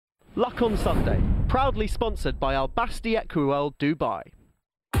Luck on Sunday, proudly sponsored by Al Basti Equiworld Dubai.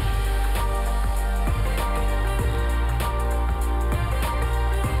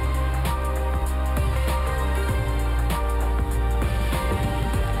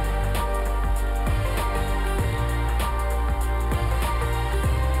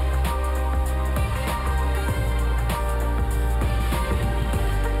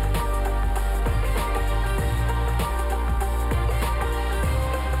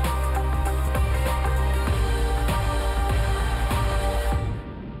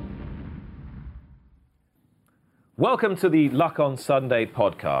 Welcome to the Luck on Sunday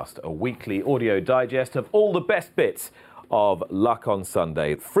podcast, a weekly audio digest of all the best bits of Luck on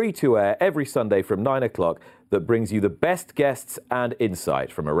Sunday, free to air every Sunday from 9 o'clock, that brings you the best guests and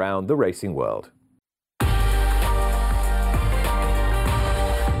insight from around the racing world.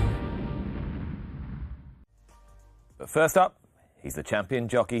 But first up, he's the champion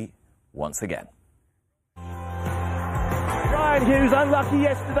jockey once again. Brian Hughes unlucky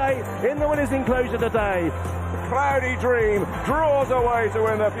yesterday in the winners' enclosure today. Cloudy Dream draws away to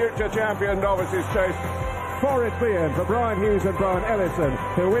win the future champion novices chase. Forest Beard for Brian Hughes and Brian Ellison,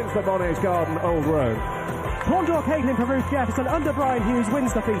 who wins the Bonnie's Garden Old Road. Quandor Caitlin for Ruth Jefferson under Brian Hughes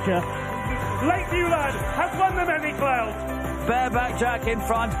wins the feature. Lake Newland has won the Many Clouds. Bareback Jack in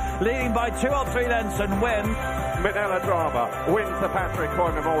front, leading by 2 or 3 lengths and win. Minella Drama wins the Patrick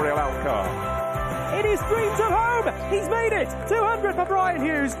Coy Memorial Outcar. It is Dreams of Home. He's made it. 200 for Brian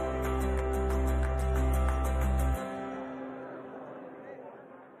Hughes.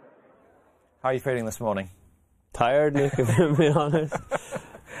 How are you feeling this morning? Tired, Nick, if I'm being honest.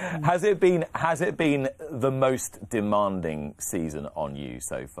 Has it been the most demanding season on you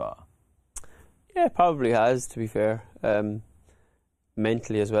so far? Yeah, it probably has, to be fair.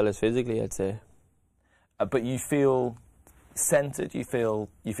 Mentally as well as physically, I'd say. But you feel centred, you feel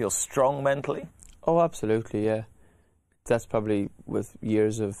strong mentally? Oh, absolutely, yeah. That's probably with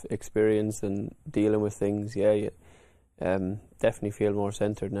years of experience and dealing with things, yeah. Definitely feel more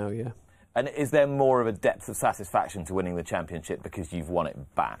centred now, yeah. And is there more of a depth of satisfaction to winning the championship because you've won it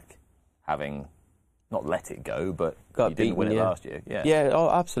back, having not let it go, but you didn't win it last year? Yeah. Yeah. Oh,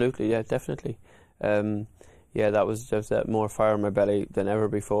 absolutely. Yeah, definitely. Yeah, that was just more fire in my belly than ever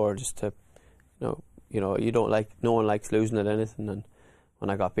before. Just to, no one likes losing at anything. And when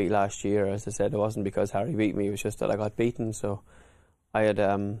I got beat last year, as I said, it wasn't because Harry beat me. It was just that I got beaten. So I had,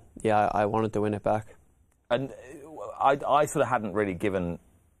 I wanted to win it back. And I sort of hadn't really given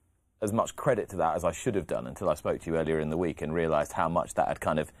as much credit to that as I should have done until I spoke to you earlier in the week and realised how much that had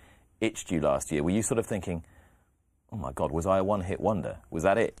kind of itched you last year. Were you sort of thinking, oh my God, was I a one-hit wonder? Was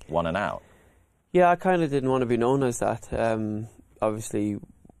that it? One and out? Yeah, I kind of didn't want to be known as that. Obviously,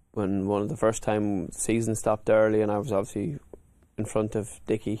 when one of the first time the season stopped early and I was obviously in front of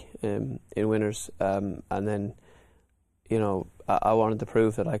Dickie in winners, and then, I wanted to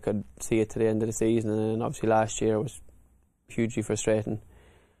prove that I could see it to the end of the season, and then obviously last year was hugely frustrating.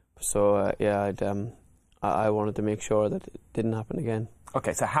 So, I wanted to make sure that it didn't happen again.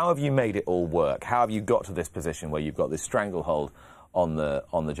 OK, so how have you made it all work? How have you got to this position where you've got this stranglehold on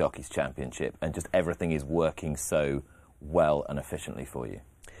the Jockeys' Championship and just everything is working so well and efficiently for you?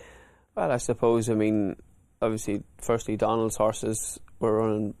 Well, I suppose, obviously, firstly, Donald's horses were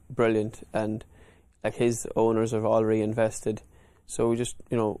running brilliant and his owners have all reinvested. So we just,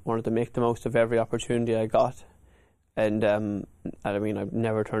 wanted to make the most of every opportunity I got. And I've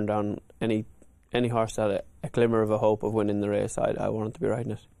never turned down any horse that had a glimmer of a hope of winning the race. I wanted to be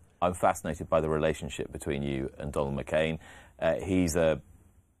riding it. I'm fascinated by the relationship between you and Donald McCain. He's an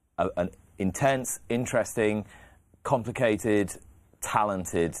intense, interesting, complicated,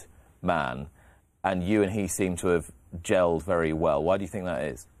 talented man, and you and he seem to have gelled very well. Why do you think that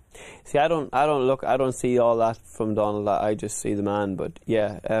is? See, I don't see all that from Donald. I just see the man. But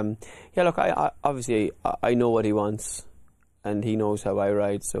look, I obviously know what he wants, and he knows how I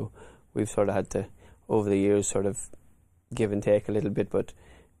ride. So we've sort of had to, over the years, sort of give and take a little bit. But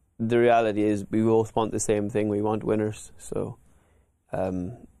the reality is, we both want the same thing. We want winners. So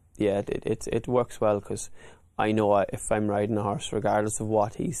it works well because I know if I'm riding a horse, regardless of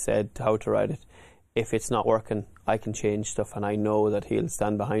what he said, how to ride it, if it's not working, I can change stuff, and I know that he'll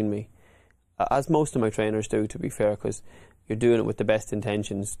stand behind me, as most of my trainers do, to be fair, because you're doing it with the best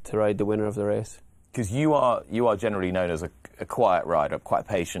intentions to ride the winner of the race. Because you are generally known as a quiet rider, quite a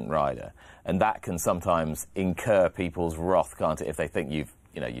patient rider, and that can sometimes incur people's wrath, can't it, if they think you've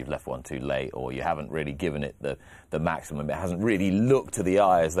left one too late or you haven't really given it the maximum. It hasn't really looked to the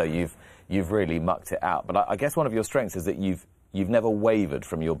eye as though you've really mucked it out. But I guess one of your strengths is that you've never wavered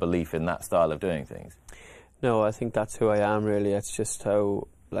from your belief in that style of doing things. No, I think that's who I am, really. It's just how,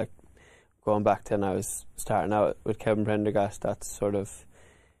 going back to when I was starting out with Kevin Prendergast, that stuff,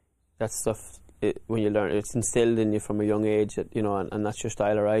 when you learn, it's instilled in you from a young age, and that's your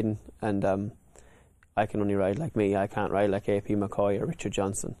style of riding. And I can only ride like me. I can't ride like AP McCoy or Richard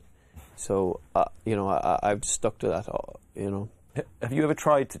Johnson. So, I've stuck to that, Have you ever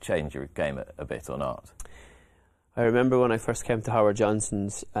tried to change your game a bit or not? I remember when I first came to Howard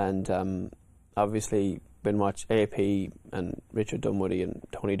Johnson's, and obviously been watched AP and Richard Dunwoody and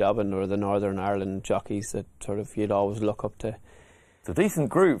Tony Dobbin, or the Northern Ireland jockeys that sort of you'd always look up to. It's a decent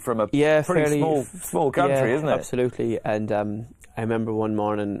group from a pretty small country, isn't it? Absolutely. And I remember one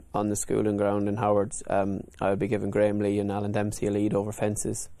morning on the schooling ground in Howard's, I would be giving Graham Lee and Alan Dempsey a lead over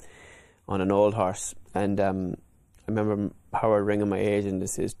fences on an old horse, and I remember Howard ringing my agent and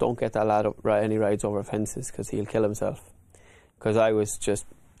says, "Don't get that lad any rides over fences because he'll kill himself." Because I was just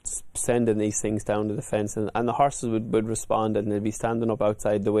sending these things down to the fence, and the horses would respond, and they'd be standing up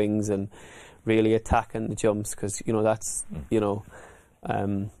outside the wings and really attacking the jumps, because that's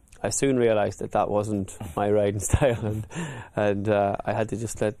I soon realised that wasn't my riding style, and I had to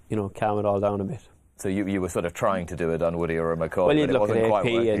just calm it all down a bit. So you were sort of trying to do a Dunwoody or a McCoy, well, you'd but it look wasn't at quite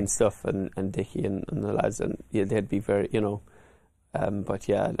AP working. and stuff, and Dickie and the lads, and they'd be very, but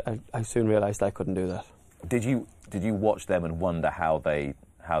yeah, I soon realised I couldn't do that. Did you watch them and wonder how they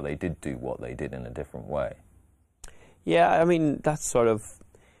did do what they did in a different way? Yeah, I mean, that's sort of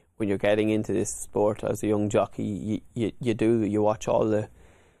when you're getting into this sport as a young jockey, you watch all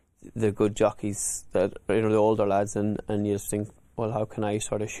the good jockeys, that the older lads, and you just think, well, how can I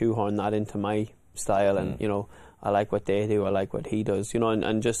sort of shoehorn that into my style? And I like what they do, I like what he does,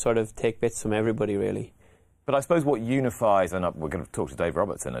 and just sort of take bits from everybody, really. But I suppose what unifies, and we're going to talk to Dave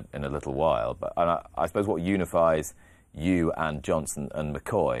Roberts in a little while, but I suppose what unifies you and Johnson and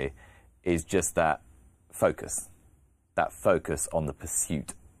McCoy is just that focus on the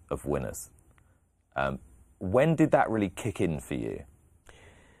pursuit of winners. When did that really kick in for you?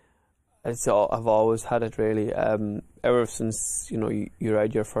 I've always had it, really. Ever since you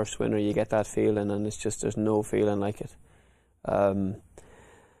ride your first winner, you get that feeling, and it's just, there's no feeling like it. And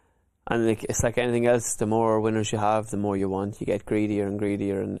it's like anything else, the more winners you have, the more you want. You get greedier and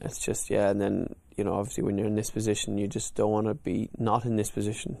greedier, and it's just, and then, obviously when you're in this position, you just don't want to be not in this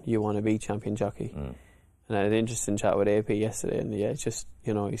position. You want to be champion jockey. And I had an interesting chat with AP yesterday, and it's just,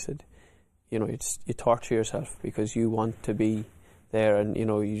 he said, you torture yourself because you want to be there, and,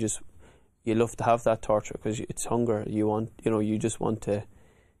 you love to have that torture because it's hunger. You want, you just want to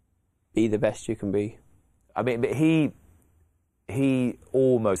be the best you can be. I mean, but he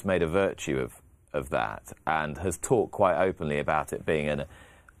almost made a virtue of that, and has talked quite openly about it being an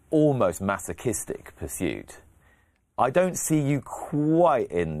almost masochistic pursuit. I don't see you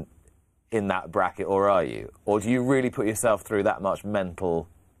quite in that bracket, or are you? Or do you really put yourself through that much mental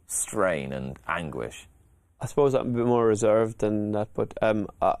strain and anguish? I suppose I'm a bit more reserved than that, but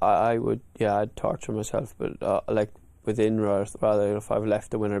I would, I'd torture myself, but like within, rather, if I've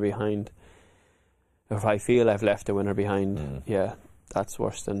left the winner behind, if I feel I've left a winner behind, that's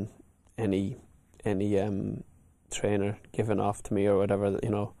worse than any trainer giving off to me or whatever.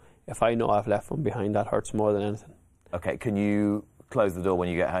 If I know I've left one behind, that hurts more than anything. Okay, can you close the door when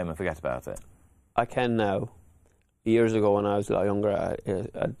you get home and forget about it? I can now. Years ago, when I was a lot younger,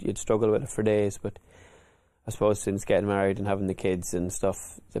 you'd struggle with it for days, but I suppose since getting married and having the kids and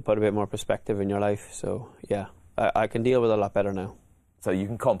stuff, they put a bit more perspective in your life. So I can deal with it a lot better now. So you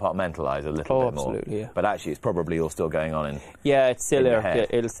can compartmentalize a little bit more. Absolutely, yeah. But actually, it's probably all still going on in. Yeah, it's still your head.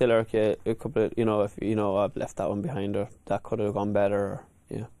 It'll still irk you a couple of, if I've left that one behind, or that could have gone better.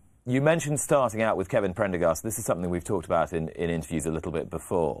 Or, You mentioned starting out with Kevin Prendergast. This is something we've talked about in interviews a little bit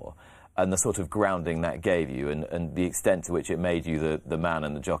before, and the sort of grounding that gave you, and the extent to which it made you the man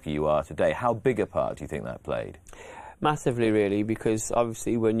and the jockey you are today. How big a part do you think that played? Massively, really, because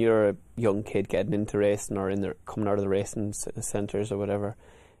obviously when you're a young kid getting into racing, or coming out of the racing centres or whatever,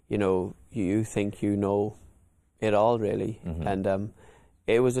 you think you know it all, really. Mm-hmm. And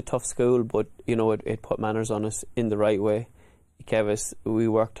it was a tough school, but it put manners on us in the right way. It gave us, we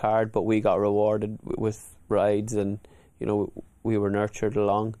worked hard, but we got rewarded with rides, and we were nurtured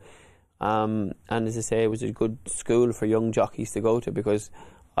along. And as I say, it was a good school for young jockeys to go to, because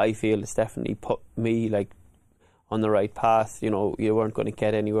I feel it's definitely put me on the right path. You weren't going to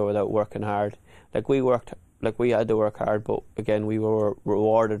get anywhere without working hard. We had to work hard, but again, we were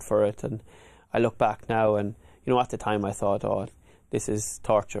rewarded for it. And I look back now, and at the time I thought, oh, this is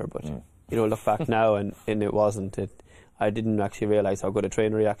torture, but look back now, and it wasn't. I didn't actually realise how good a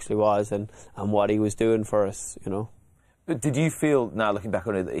trainer he actually was, and what he was doing for us. But did you feel, now looking back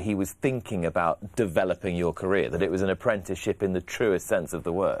on it, that he was thinking about developing your career, that it was an apprenticeship in the truest sense of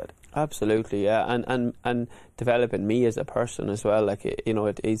the word? Absolutely, yeah, and developing me as a person as well. Like, you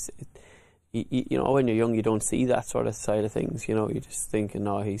know, you know, when you're young, you don't see that sort of side of things. You know, you just thinking,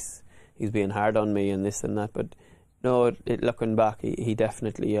 no, he's being hard on me and this and that. But no, looking back, he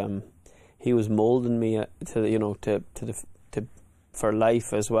definitely he was moulding me for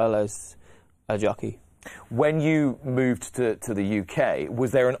life as well as a jockey. When you moved to the UK,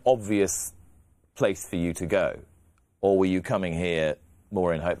 was there an obvious place for you to go, or were you coming here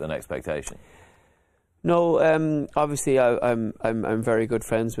more in hope than expectation? No, obviously I'm very good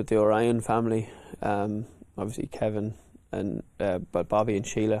friends with the Orion family. Obviously Kevin and but Bobby and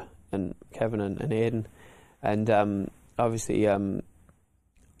Sheila and Kevin and Aidan, and obviously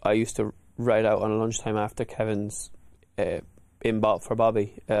I used to ride out on a lunchtime after Kevin's in-bot for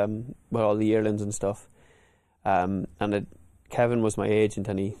Bobby with all the yearlings and stuff. Kevin was my agent,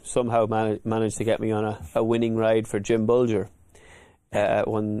 and he somehow managed to get me on a winning ride for Jim Bulger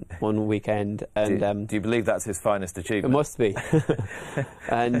one weekend. And do you believe that's his finest achievement? It must be.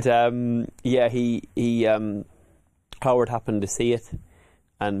 And yeah, he Howard happened to see it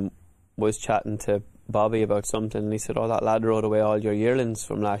and was chatting to Bobby about something, and he said, "Oh, that lad rode away all your yearlings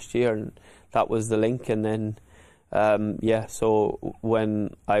from last year," and that was the link. And then yeah, so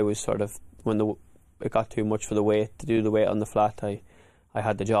when I was it got too much for the weight to do the weight on the flat, I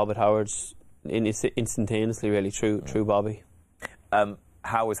had the job at Howard's instantaneously, really, through Bobby.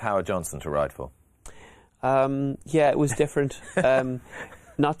 How was Howard Johnson to ride for? Yeah, it was different.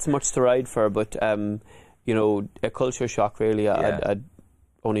 Not so much to ride for, but you know, a culture shock really. Yeah. I'd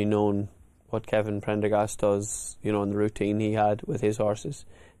only known what Kevin Prendergast does, you know, and the routine he had with his horses,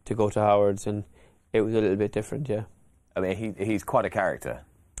 to go to Howard's, and it was a little bit different, yeah. I mean, he's quite a character.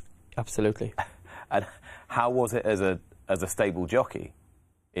 Absolutely. And how was it as a stable jockey,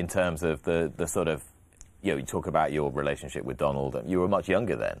 in terms of the sort of, you know, you talk about your relationship with Donald, and you were much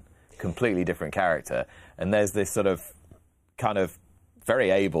younger then, completely different character, and there's this sort of kind of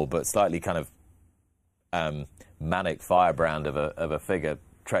very able but slightly kind of manic firebrand of a figure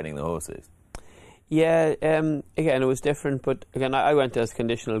training the horses. Yeah, again, it was different, but again, I went as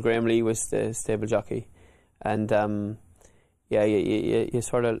conditional. Graham Lee was the stable jockey, and yeah, you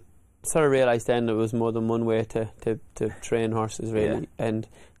sort of realised then there was more than one way to train horses, really, yeah. And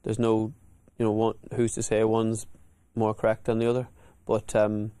there's no, you know, who's to say one's more correct than the other, but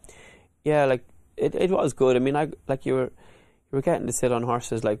yeah, like it was good. I mean, you were getting to sit on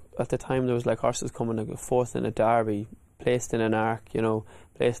horses, like at the time there was like horses coming like fourth in a Derby, placed in an Arc, you know,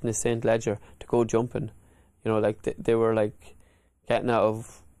 placed in a St. Leger to go jumping, you know, like they were like getting out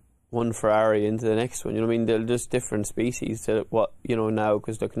of one Ferrari into the next one, you know what I mean? They're just different species to what, you know, now,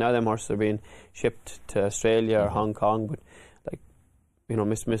 because look, now them horses are being shipped to Australia or Hong Kong, but like, you know,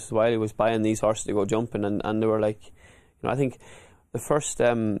 Mrs. Wiley was buying these horses to go jumping, and they were like, you know, I think the first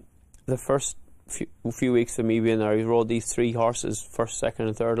few weeks of me being there, he rode these three horses, first, second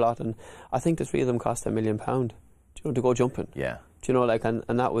and third lot, and I think the three of them cost £1 million, you know, to go jumping. Yeah. Do you know, like, and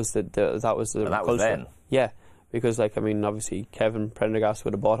that was the and that culture. Was then. Yeah, because like, I mean, obviously Kevin Prendergast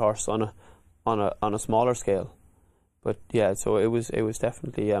would have bought horse on a smaller scale, but yeah, so it was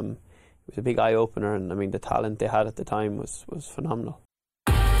definitely it was a big eye opener, and I mean the talent they had at the time was phenomenal.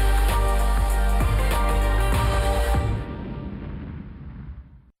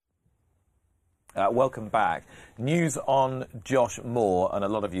 Welcome back. News on Josh Moore, and a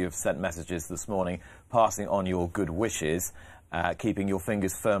lot of you have sent messages this morning passing on your good wishes, keeping your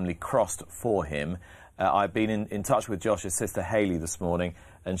fingers firmly crossed for him. I've been in touch with Josh's sister Hayley this morning,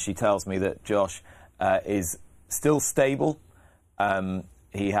 and she tells me that Josh is still stable.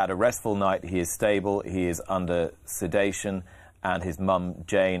 He had a restful night, he is stable, he is under sedation, and his mum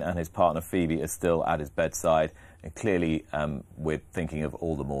Jane and his partner Phoebe are still at his bedside. And clearly we're thinking of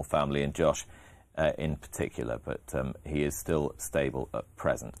all the Moore family and Josh in particular, but he is still stable at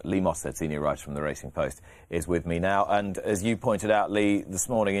present. Lee Mostert, senior writer from the Racing Post, is with me now, and as you pointed out, Lee, this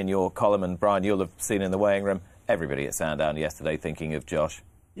morning in your column, and Brian, you'll have seen in the weighing room, everybody at Sandown yesterday thinking of Josh.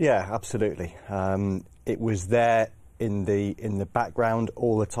 Yeah, absolutely. It was there in the background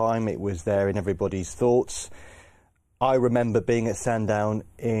all the time. It was there in everybody's thoughts. I remember being at Sandown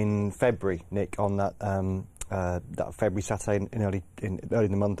in February, Nick, on that February Saturday early in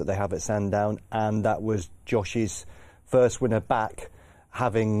the month that they have at Sandown, and that was Josh's first winner back,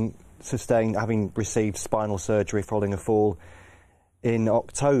 having received spinal surgery following a fall in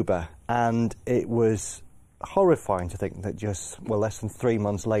October, and it was horrifying to think that just less than 3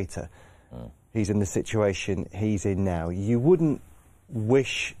 months later he's in the situation he's in now. You wouldn't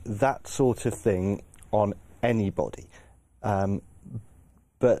wish that sort of thing on anybody,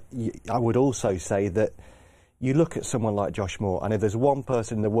 but I would also say that you look at someone like Josh Moore, and if there's one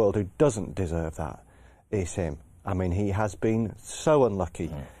person in the world who doesn't deserve that, it's him. I mean, he has been so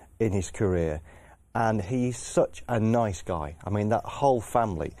unlucky in his career, and he's such a nice guy. I mean, that whole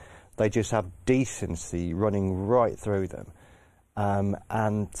family, they just have decency running right through them.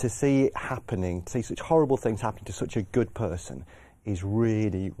 And to see it happening, to see such horrible things happening to such a good person is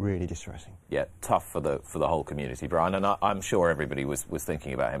really, really distressing. Yeah, tough for the whole community, Brian, and I'm sure everybody was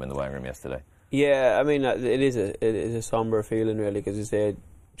thinking about him in the weighing room yesterday. Yeah, I mean, it is a sombre feeling, really, because you say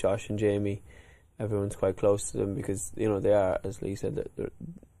Josh and Jamie, everyone's quite close to them because, you know, they are, as Lee said,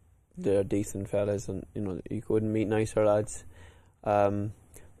 they're decent fellas, and, you know, you couldn't meet nicer lads.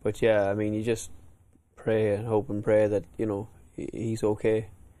 But yeah, I mean, you just pray and hope and pray that, you know, he's okay,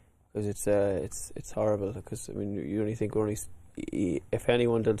 because it's horrible. Because, I mean, you only think if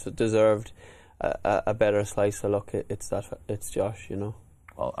anyone deserved a better slice of luck, it's Josh, you know.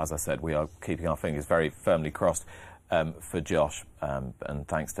 Well, as I said, we are keeping our fingers very firmly crossed for Josh, and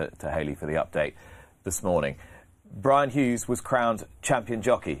thanks to Hayley for the update this morning. Brian Hughes was crowned champion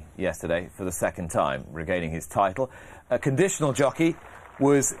jockey yesterday for the second time, regaining his title. A conditional jockey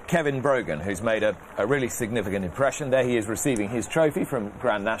was Kevin Brogan, who's made a really significant impression. There he is receiving his trophy from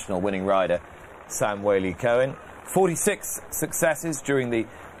Grand National winning rider Sam Whaley-Cohen. 46 successes during the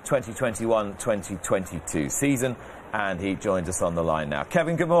 2021-2022 season, and he joins us on the line now.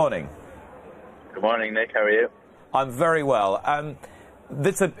 Kevin, good morning. Good morning, Nick. How are you? I'm very well.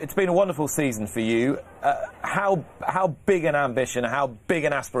 It's been a wonderful season for you. How big an ambition, how big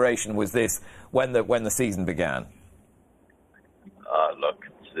an aspiration was this when the season began? Look,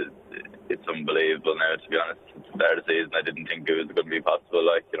 it's unbelievable now, to be honest. At the start of the season, I didn't think it was going to be possible.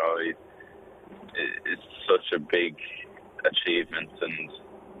 Like, you know, it's such a big achievement, and,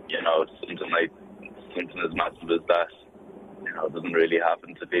 you know, something as massive as that, you know, doesn't really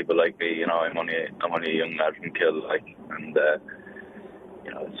happen to people like me. You know, I'm only a young lad from Kill, like, and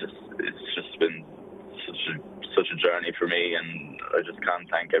you know, it's just been such a journey for me, and I just can't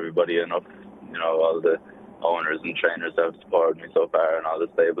thank everybody enough. You know, all the owners and trainers that have supported me so far, and all the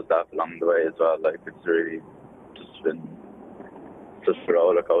stable staff along the way as well. Like, it's really just been just a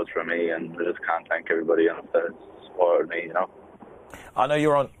roller coaster for me, and I just can't thank everybody enough that has supported me. You know. I know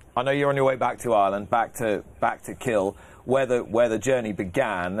you're on your way back to Ireland, back to Kill, where the journey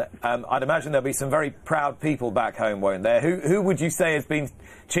began. I'd imagine there'll be some very proud people back home, won't there? Who would you say has been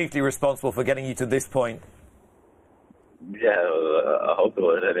chiefly responsible for getting you to this point? Yeah, I hope it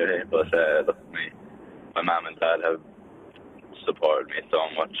would anyway. But look, my mum and dad have supported me so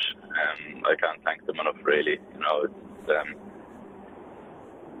much. I can't thank them enough, really. You know, it's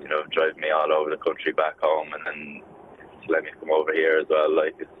you know, drive me all over the country back home, and then to let me come over here as well.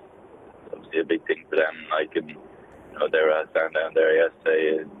 Like, it's obviously a big thing for them. Like, and, you know, they were standing down there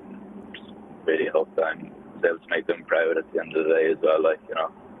yesterday. Just really hope that I'm able to make them proud at the end of the day as well. Like, you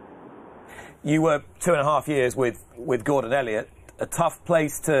know. You were 2.5 years with Gordon Elliott, a tough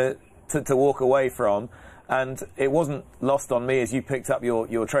place to walk away from, and it wasn't lost on me as you picked up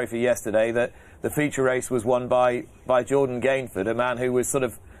your trophy yesterday that the feature race was won by Jordan Gainford, a man who was sort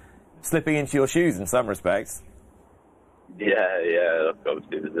of slipping into your shoes in some respects. Yeah. Look,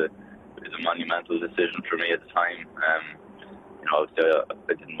 obviously it was a monumental decision for me at the time. You know, obviously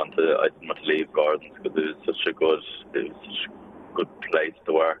I didn't want to leave Gordon's because it was such a good place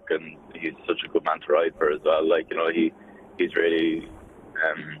to work, and he's such a good man to ride for as well. Like, you know, he's really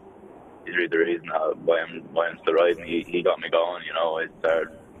the reason why I'm still riding. He got me going. You know, I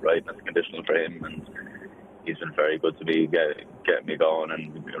started riding as a conditional for him, and he's been very good to me, get me going,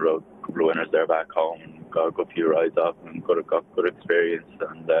 and we rode a couple of winners there back home, and got a good few rides off, and got good experience.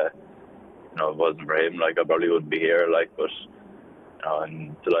 And you know, if it wasn't for him, like, I probably wouldn't be here. Like, but you know,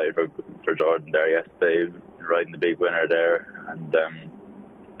 I'm delighted for Jordan there yesterday, riding the big winner there, and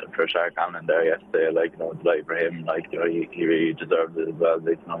for Shark Hamlin there yesterday. Like, you know, delighted for him. Like, you know, he really deserves it as well.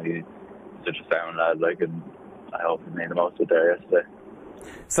 Like, you know, he's such a sound lad. Like, and I hope he made the most of it there yesterday.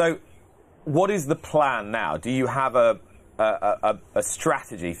 So, what is the plan now? Do you have a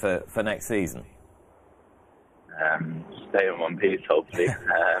strategy for next season? Stay in one piece, hopefully.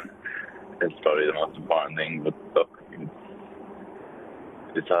 It's probably the most important thing. But look,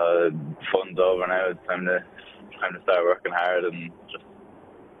 it's fun's over now. It's time to start working hard and just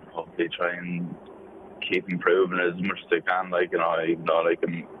hopefully try and keep improving as much as I can. Like, you know, even though, like,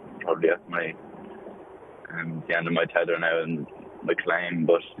 I'm probably at the end of my tether now and my claim,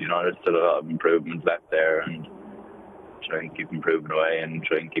 but, you know, there's still a lot of improvements left there, and try and keep improving away and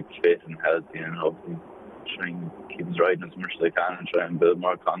try and keep fit and healthy, and hopefully try and keep us riding as much as I can and try and build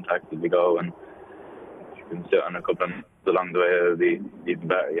more contact as we go. And if you can sit on a couple of minutes along the way, it'll be even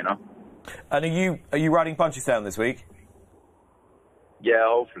better, you know. And are you riding Punchestown this week? Yeah,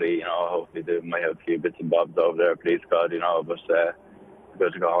 hopefully they might have a few bits and bobs over there, please God, but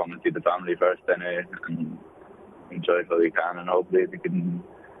good to go home and see the family first anyway, and enjoy it while we can, and hopefully we can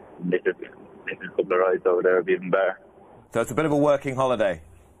nick a couple of rides over there, be even better. So it's a bit of a working holiday.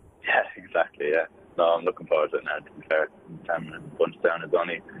 Yeah, exactly, yeah. No, I'm looking forward to it now, to be fair. 10 minutes. Punchestown is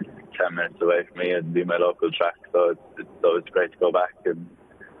only 10 minutes away from me and be my local track, so it's great to go back and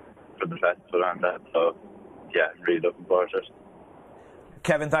for the festival and that, so yeah, really looking forward to it.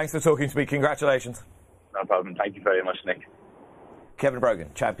 Kevin, thanks for talking to me. Congratulations. No problem. Thank you very much, Nick. Kevin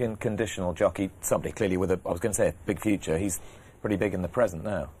Brogan, champion conditional jockey, somebody clearly with a big future. He's pretty big in the present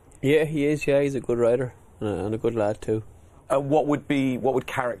now. Yeah, he is. Yeah, he's a good rider and a good lad too. What would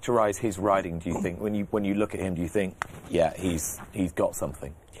characterise his riding? Do you think when you look at him? Do you think, yeah, he's got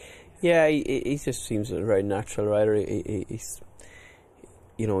something? Yeah, he just seems a very natural rider. He's,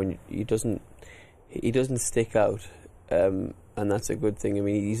 he doesn't stick out, and that's a good thing. I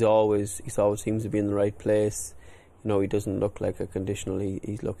mean, he always seems to be in the right place. He doesn't look like a conditional.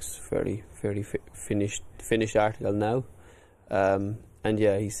 He looks fairly finished article now, and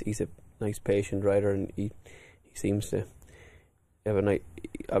yeah, he's a nice patient rider, and he seems to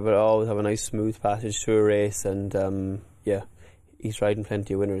always have a nice smooth passage through a race, and yeah, he's riding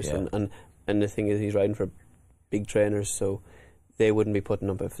plenty of winners, yeah. and the thing is, he's riding for big trainers, so they wouldn't be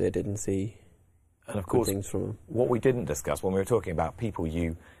putting up if they didn't see. And of course, things from him. What we didn't discuss when we were talking about people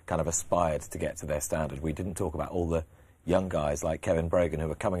you kind of aspired to get to their standard, we didn't talk about all the young guys like Kevin Brogan who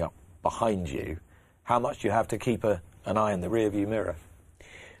are coming up behind you. How much do you have to keep an eye in the rearview mirror?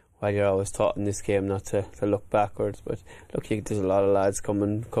 Well, you're always taught in this game not to look backwards, but look, there's a lot of lads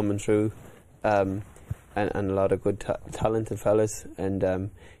coming through, and a lot of good talented fellas, and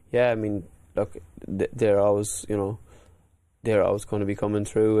yeah, I mean, look, they're always they're always going to be coming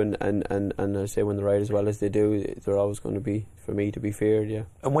through, and I say when they ride as well as they do, they're always going to be, for me, to be feared, yeah.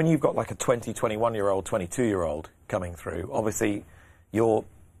 And when you've got like a 20, 21-year-old, 22-year-old coming through, obviously you're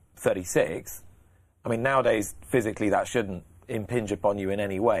 36. I mean, nowadays, physically, that shouldn't impinge upon you in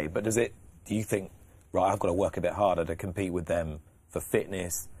any way, but do you think, right, I've got to work a bit harder to compete with them for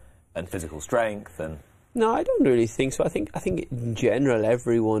fitness and physical strength? And no, I don't really think so. I think in general,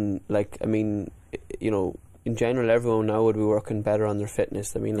 everyone, in general, everyone now would be working better on their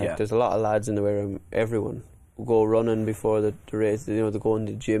fitness. I mean, there's a lot of lads in the way, everyone will go running before the race. They go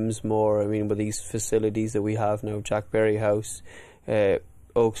into gyms more. I mean, with these facilities that we have now, Jack Berry House,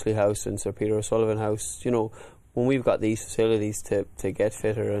 Oaksley House and Sir Peter O'Sullivan House, when we've got these facilities to get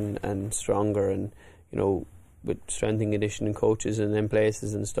fitter and stronger, and, with strength and conditioning coaches and in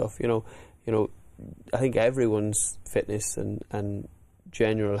places and stuff, I think everyone's fitness and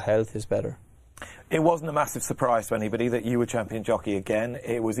general health is better. It wasn't a massive surprise to anybody that you were champion jockey again.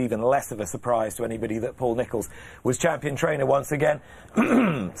 It was even less of a surprise to anybody that Paul Nicholls was champion trainer once again.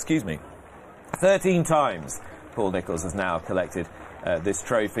 Excuse me. 13 times Paul Nicholls has now collected this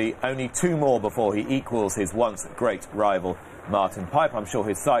trophy. Only 2 more before he equals his once great rival Martin Pipe. I'm sure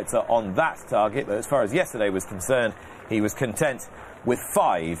his sights are on that target, but as far as yesterday was concerned, he was content with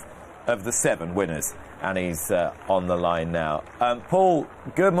 5 of the 7 winners, and he's on the line now. Paul,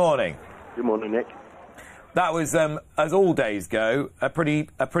 good morning. Good morning, Nick. That was, as all days go, a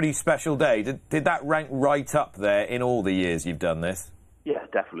pretty special day. Did that rank right up there in all the years you've done this? Yeah,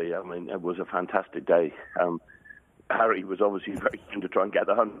 definitely. I mean, it was a fantastic day. Harry was obviously very keen to try and get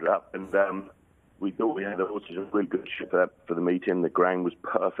the 100 up, and we thought we had a really good ship for the meeting. The ground was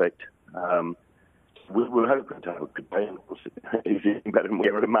perfect. We were hoping to have a good day, and of course, it was even better than we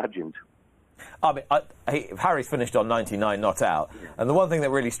ever imagined. I mean, Harry's finished on 99 not out, and the one thing that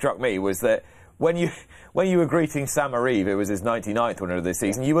really struck me was that when you were greeting Sam Arive, it was his 99th winner of this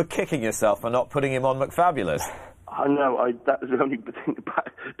season, you were kicking yourself for not putting him on McFabulous. I know, that was the only thing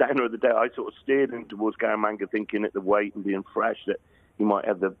down of the day. I sort of steered him towards Garamanga, thinking at the weight and being fresh that he might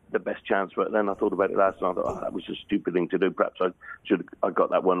have the best chance, but then I thought about it last night, I thought, that was a stupid thing to do. Perhaps I got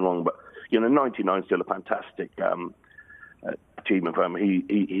that one wrong, but 99 is still a fantastic achievement for him.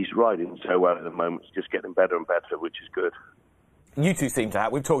 He's riding so well at the moment. It's just getting better and better, which is good. You two seem to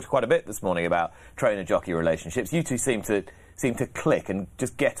have, we've talked quite a bit this morning about trainer-jockey relationships. You two seem to click and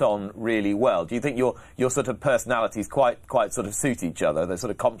just get on really well. Do you think your sort of personalities quite sort of suit each other? They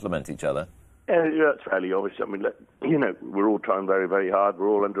sort of complement each other? Yeah, that's fairly obvious. I mean, we're all trying very, very hard. We're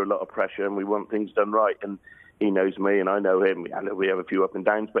all under a lot of pressure, and we want things done right. And he knows me, and I know him. We have a few up and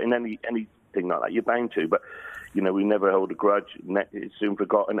downs, but in anything like that, you're bound to. But we never hold a grudge. It's soon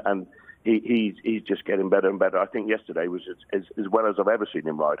forgotten, and he's just getting better and better. I think yesterday was as well as I've ever seen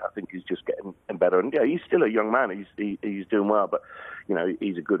him ride. I think he's just getting better. And yeah, he's still a young man. He's doing well, but you know,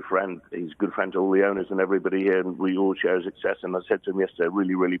 he's a good friend. He's a good friend to all the owners and everybody here, and we all share his success. And I said to him yesterday,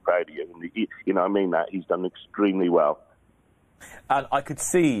 really, really proud of you. And you know, I mean that. He's done extremely well. And I could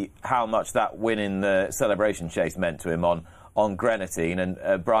see how much that win in the celebration chase meant to him on Grenadine,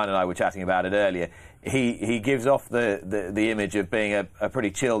 and Brian and I were chatting about it earlier. He gives off the image of being a pretty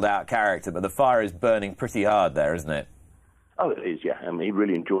chilled out character, but the fire is burning pretty hard there, isn't it? Oh, it is, yeah. I mean, he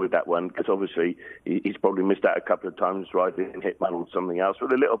really enjoyed that one because obviously he's probably missed out a couple of times riding in Hitman or something else,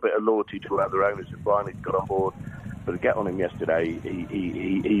 with a little bit of loyalty to other owners that Brian had got on board. But to get on him yesterday,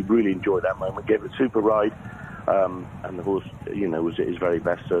 he really enjoyed that moment, gave it a super ride. And the horse, you know, was at his very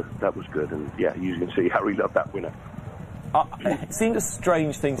best, so that was good. And yeah, you can see how he loved that winner. It seemed a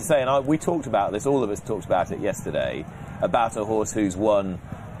strange thing to say, and we talked about this, all of us talked about it yesterday, about a horse who's won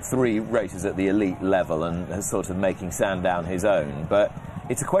 3 races at the elite level and is sort of making Sandown his own. But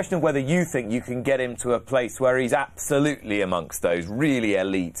it's a question of whether you think you can get him to a place where he's absolutely amongst those really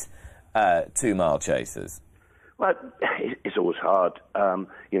elite 2-mile chasers. Well, it's always hard.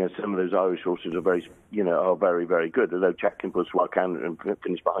 You know, some of those Irish horses are very, very good. Although Jack Kimple's Swalcan and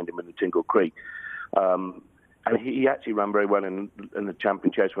finished behind him in the Tingle Creek. And he actually ran very well in the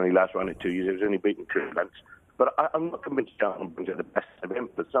champion chase when he last ran it 2 years. He was only beaten 2 lengths. But I'm not convinced Sandown brings out the best of him.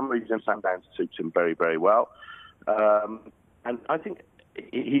 For some reason, Sandown suits him very, very well. And I think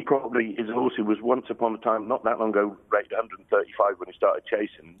he probably is a horse who was once upon a time, not that long ago, rated 135 when he started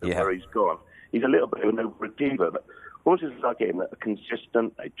chasing, where he's gone. He's a little bit of an overachiever, but horses like him that are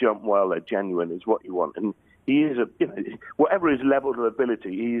consistent, they jump well, they're genuine, is what you want. And he is whatever his level of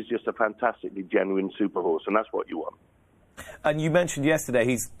ability, he is just a fantastically genuine super horse, and that's what you want. And you mentioned yesterday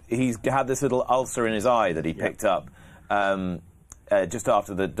he's had this little ulcer in his eye that he picked up just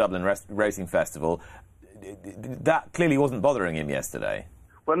after the Dublin Racing Festival. That clearly wasn't bothering him yesterday.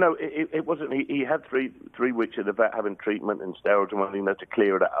 Well, no, it wasn't. He had three weeks at the vet having treatment and steroids and one thing to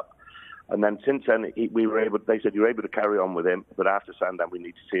clear it up. And then since then, they said you're able to carry on with him, but after Sandown, we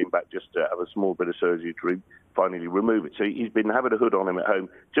need to see him back just to have a small bit of surgery to finally remove it. So he's been having a hood on him at home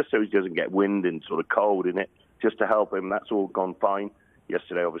just so he doesn't get wind and sort of cold in it, just to help him. That's all gone fine.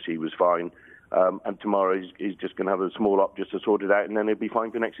 Yesterday, obviously, he was fine. And tomorrow, he's just going to have a small op just to sort it out, and then he'll be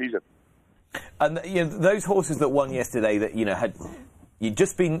fine for next season. And those horses that won yesterday that, had you'd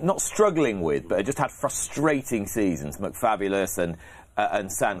just been not struggling with, but had just had frustrating seasons, McFabulous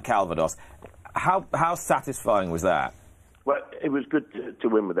and San Calvados. How satisfying was that? Well, it was good to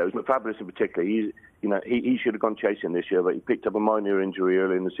win with those. McFabulous in particular, he should have gone chasing this year, but he picked up a minor injury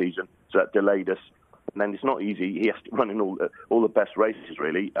early in the season, so that delayed us. And then it's not easy. He has to run in all the best races,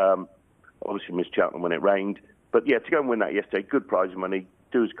 really. Obviously missed Cheltenham when it rained. But yeah, to go and win that yesterday, good prize money,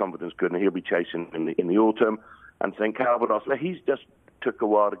 do his confidence good, and he'll be chasing in the autumn. And St Calvados, he's just took a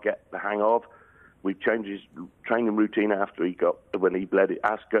while to get the hang of. We've changed his training routine after when he bled at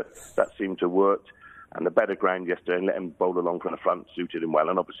Ascot. That seemed to have worked. And the better ground yesterday and let him bowl along from the front suited him well.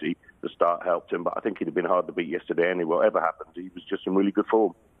 And obviously the start helped him, but I think he'd have been hard to beat yesterday anyway. Whatever happened, he was just in really good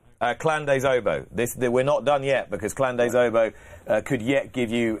form. Clan des Obeaux. We're not done yet, because Clan des Obeaux could yet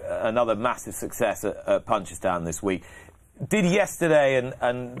give you another massive success at Punchestown this week. Did yesterday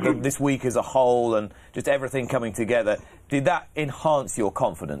and this week as a whole and just everything coming together, did that enhance your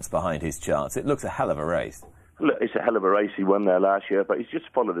confidence behind his chance? It looks a hell of a race. Look, it's a hell of a race. He won there last year, but he's just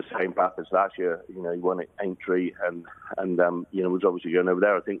followed the same path as last year. He won at Aintree and was obviously going over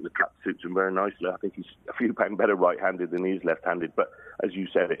there. I think the track suits him very nicely. I think he's a few pounds better right-handed than he is left-handed. But as you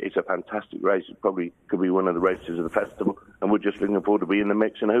said, it's a fantastic race. It probably could be one of the races of the festival, and we're just looking forward to being in the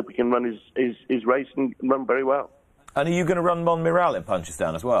mix and hope he can run his race and run very well. And are you going to run Monmiral in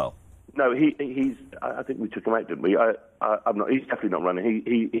Punchestown as well? No, he's. I think we took him out, didn't we? I'm not. He's definitely not running.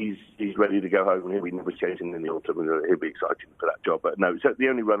 He's ready to go home, and he'll be never chasing in the autumn, and he'll be excited for that job. But no, so the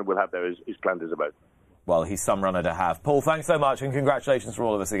only runner we'll have there is Clan des Obeaux. Well, he's some runner to have. Paul, thanks so much, and congratulations for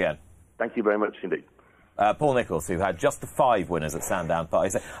all of us again. Thank you very much indeed. Paul Nicholls, who had just the 5 winners at Sandown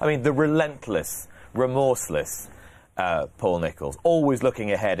Park. I mean, the relentless, remorseless Paul Nicholls, always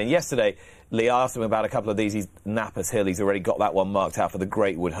looking ahead. And yesterday, Lee asked him about a couple of these. He's Nappers Hill, he's already got that one marked out for the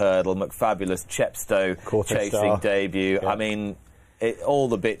Greatwood Hurdle. McFabulous, Chepstow, chasing debut. Yeah. I mean, all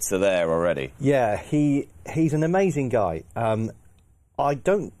the bits are there already. Yeah, he's an amazing guy. I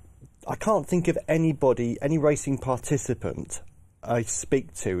can't think of anybody, any racing participant I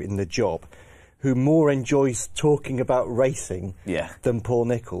speak to in the job who more enjoys talking about racing than Paul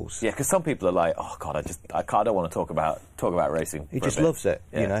Nicholls. Yeah, because some people are like, oh God, I don't want to talk about racing. He just loves it.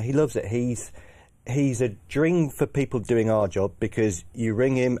 Yeah. He loves it. he's a dream for people doing our job, because you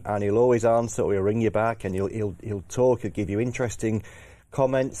ring him and he'll always answer, or he'll ring you back and he'll talk, he'll give you interesting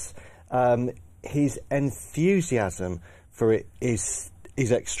comments. His enthusiasm for it is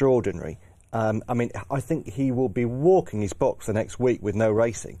extraordinary. I mean, I think he will be walking his box the next week with no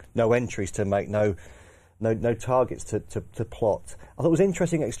racing, no entries to make, no targets to plot. I thought it was an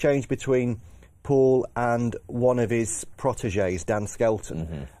interesting exchange between Paul and one of his protégés, Dan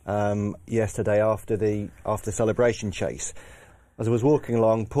Skelton, yesterday after the celebration chase. As I was walking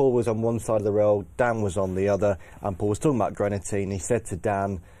along, Paul was on one side of the road, Dan was on the other, and Paul was talking about Greaneteen. He said to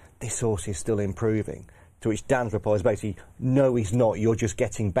Dan, "This horse is still improving." To which Dan's reply is basically, "No, he's not. You're just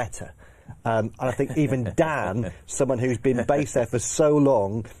getting better." And I think even Dan, someone who's been based there for so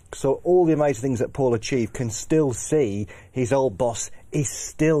long, saw all the amazing things that Paul achieved, can still see his old boss is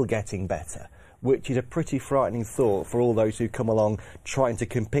still getting better, which is a pretty frightening thought for all those who come along trying to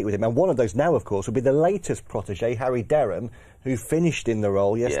compete with him. And one of those now, of course, will be the latest protégé, Harry Derham, who finished in the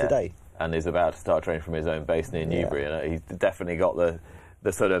role yesterday. Yeah, and is about to start training from his own base near Newbury. And he's definitely got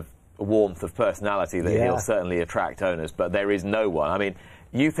the sort of warmth of personality that he'll certainly attract owners. But there is no one. I mean,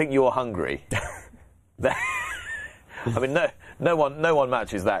 you think you're hungry. I mean, no one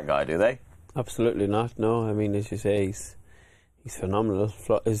matches that guy, do they? Absolutely not, no. I mean, as you say, he's phenomenal.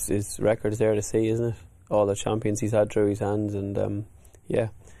 His record's there to see, isn't it? All the champions he's had through his hands, and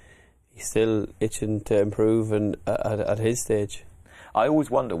he's still itching to improve and at his stage. I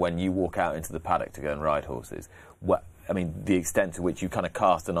always wonder when you walk out into the paddock to go and ride horses, the extent to which you kind of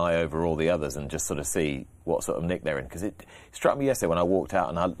cast an eye over all the others and just sort of see what sort of nick they're in. Because it struck me yesterday when I walked out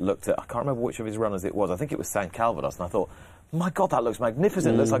and I looked at, I can't remember which of his runners it was. I think it was St Calvados, and I thought, my God, that looks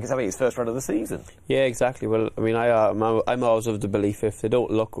magnificent. It looks like he's having his first run of the season. Yeah, exactly. Well, I mean, I'm always of the belief if they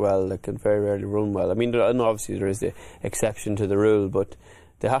don't look well, they can very rarely run well. I mean, and obviously there is the exception to the rule, but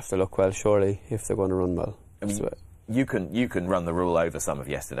they have to look well, surely, if they're going to run well. I mean, you can run the rule over some of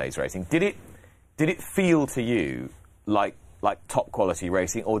yesterday's racing. Did it feel to you like top quality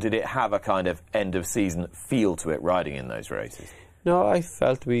racing, or did it have a kind of end of season feel to it riding in those races? No, I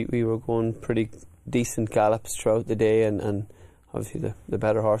felt we were going pretty decent gallops throughout the day, and obviously the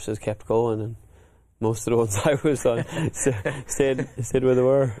better horses kept going, and most of the ones I was on stayed where they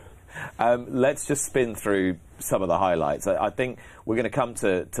were. Let's just spin through some of the highlights. I think we're going to come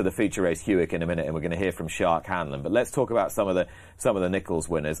to the feature race Hewick in a minute, and we're going to hear from Shark Hanlon. But let's talk about some of the Nichols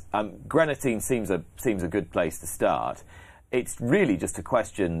winners. Greaneteen seems a good place to start. It's really just a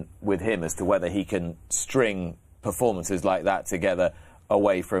question with him as to whether he can string performances like that together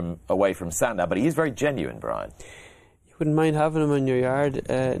away from Sandown. But he is very genuine, Brian. You wouldn't mind having him in your yard,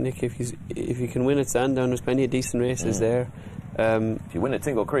 Nick, if you can win at Sandown. There's plenty of decent races there. If you win at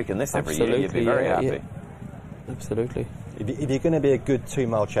Tingle Creek in this every year, you'd be very happy. Yeah. Absolutely. If you're going to be a good 2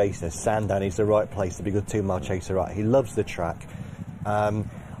 mile chaser, Sandown is the right place to be a good 2 mile chaser. Right, he loves the track.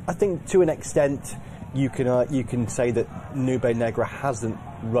 I think to an extent you can say that Nube Negra hasn't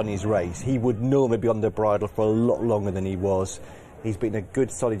run his race. He would normally be on the bridle for a lot longer than he was. He's been a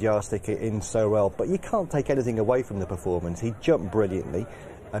good solid yardstick in so well, but you can't take anything away from the performance. He jumped brilliantly,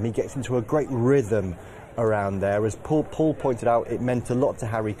 and he gets into a great rhythm around there. As Paul pointed out, it meant a lot to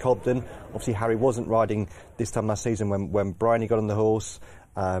Harry Cobden. Obviously, Harry wasn't riding this time last season when Bryony got on the horse.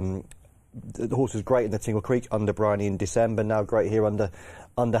 The horse was great in the Tingle Creek under Bryony in December, now great here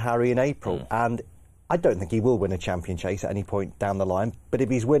under Harry in April. And I don't think he will win a champion chase at any point down the line, but if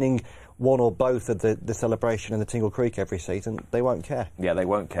he's winning one or both of the celebration and the Tingle Creek every season, they won't care. Yeah, they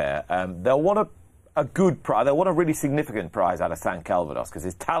won't care. They'll want a good prize. They'll want a really significant prize out of St Calvados, because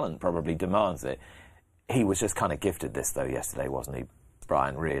his talent probably demands it. He was just kind of gifted this, though, yesterday, wasn't he,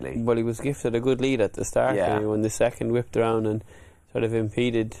 Brian, really? Well, he was gifted a good lead at the start, when the second whipped around and sort of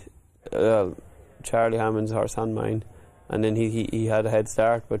impeded Charlie Hammond's horse and mine, and then he had a head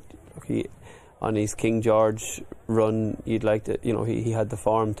start, but on his King George run, you'd like to, he had the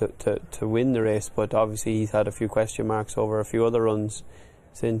form to win the race, but obviously he's had a few question marks over a few other runs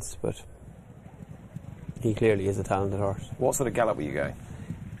since, but he clearly is a talented horse. What sort of gallop were you going?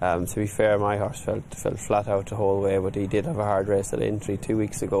 To be fair, my horse felt flat out the whole way, but he did have a hard race at Aintree 2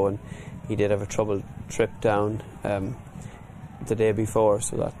 weeks ago, and he did have a troubled trip down the day before,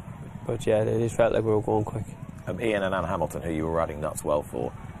 but yeah, it felt like we were going quick. Ian and Anne Hamilton, who you were riding nuts well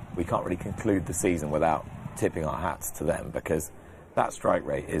for, we can't really conclude the season without tipping our hats to them, because that strike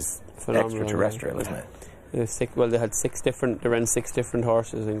rate is phenomenal, extraterrestrial, isn't it? They had they ran 6 different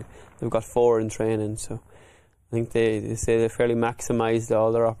horses, and they've got 4 in training, so I think they say they fairly maximised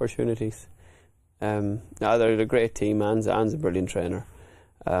all their opportunities. They're a great team. Anne's a brilliant trainer.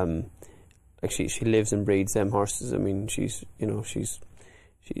 She lives and breeds them horses. I mean, she's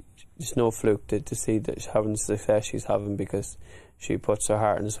it's no fluke to see that she's having the success she's having, because she puts her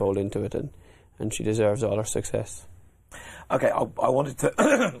heart and soul into it, and she deserves all her success. Okay, I wanted to.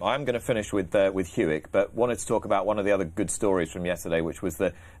 I'm going to finish with Hewick, but wanted to talk about one of the other good stories from yesterday, which was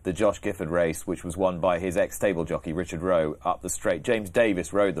the Josh Gifford race, which was won by his ex-stable jockey Richard Rowe up the straight. James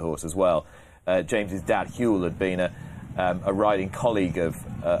Davis rode the horse as well. James's dad Hewell had been a riding colleague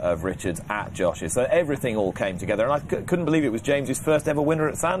of Richard's at Josh's, so everything all came together, and I couldn't believe it was James's first ever winner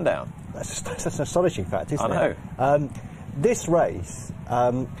at Sandown. That's an astonishing fact, isn't it? I know. This race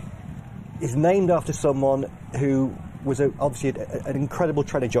is named after someone who was obviously an incredible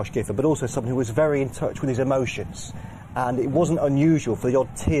trainer, Josh Gifford, but also someone who was very in touch with his emotions. And it wasn't unusual for the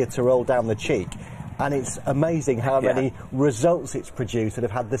odd tear to roll down the cheek. And it's amazing how many results it's produced that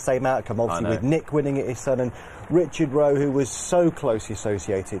have had the same outcome. Obviously, with Nick winning it, his son, and Richard Rowe, who was so closely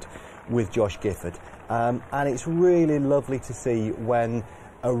associated with Josh Gifford. And it's really lovely to see when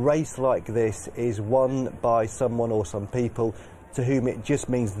a race like this is won by someone or some people to whom it just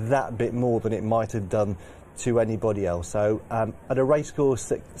means that bit more than it might have done to anybody else. So at a racecourse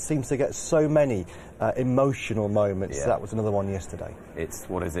that seems to get so many emotional moments, that was another one yesterday. It's,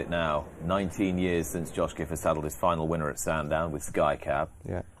 what is it now, 19 years since Josh Gifford saddled his final winner at Sandown with Sky Cab.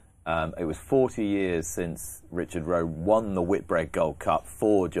 Yeah. It was 40 years since Richard Rowe won the Whitbread Gold Cup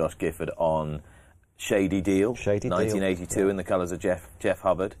for Josh Gifford on Shady Deal, 1982, in the colours of Jeff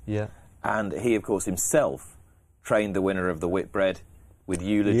Hubbard. Yeah. And he, of course, himself trained the winner of the Whitbread with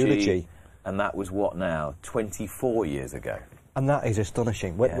Eulogy. And that was, what now, 24 years ago. And that is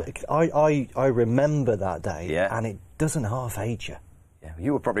astonishing. I remember that day, and it doesn't half age you. Yeah,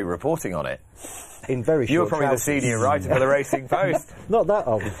 you were probably reporting on it. In very short You were probably trousers. the senior writer for the Racing Post. Not that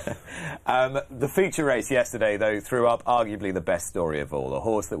old. The feature race yesterday, though, threw up arguably the best story of all. A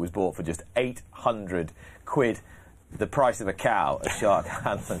horse that was bought for just 800 quid, the price of a cow, as Shark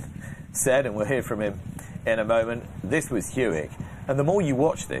Hanlon said, and we'll hear from him in a moment. This was Hewick. And the more you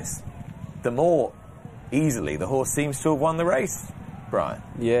watch this, the more easily the horse seems to have won the race, Brian.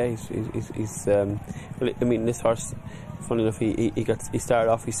 Yeah, he's I mean, this horse, funny enough, he started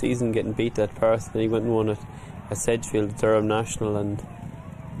off his season getting beat at Perth, and he went and won at Sedgefield, Durham National, and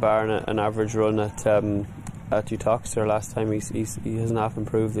barring an average run at Uttoxeter last time, he hasn't half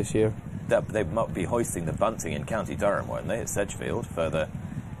improved this year. They might be hoisting the bunting in County Durham, weren't they, at Sedgefield for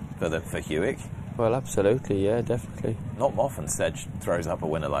Hewick? Well, absolutely, yeah, definitely. Not often Sedge throws up a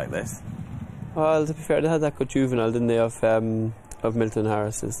winner like this. Well, to be fair, they had that good juvenile, didn't they, of Milton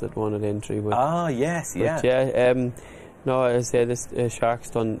Harris's that won at Aintree. Yes, but yeah. No, I say this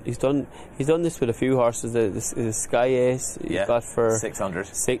Shark's done. He's done this with a few horses. The Sky Ace he got for 600.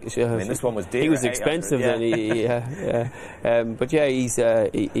 I mean, this one was dear. He was expensive then. But yeah, he's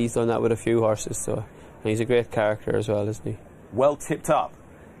done that with a few horses. So, and he's a great character as well, isn't he? Well tipped up,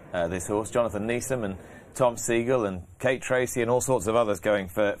 this horse. Jonathan Neeson and Tom Siegel and Kate Tracy and all sorts of others going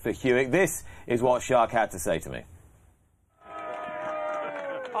for Hewick. This is what Shark had to say to me.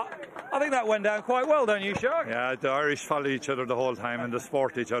 I think that went down quite well, don't you, Shark? Yeah, the Irish follow each other the whole time and they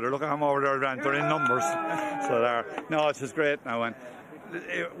sport each other. Look at them over there, they're in numbers. So no, it's just great now. And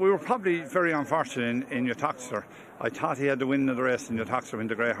we were probably very unfortunate in Uttoxeter. I thought he had the win of the race in Uttoxeter when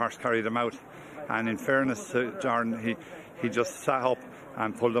the grey horse carried him out. And in fairness to Jordan, he just sat up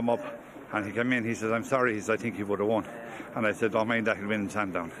and pulled him up. And he came in, he says, I'm sorry, I think he would have won. And I said, don't mind that, he'll win in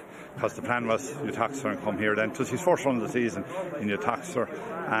Sandown. Because the plan was Uttoxeter and come here then. It was his first run of the season in Uttoxeter.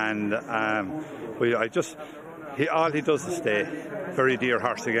 And all he does is stay. Very dear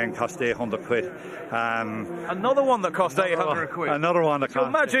horse again, cost 800 quid. Another one that cost 800 quid. Another one that cost.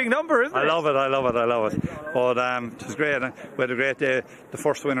 It's a magic number, isn't it? I love it. But it was great. We had a great day. The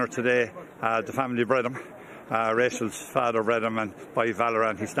first winner today, the family bred him. Rachel's father bred him, and by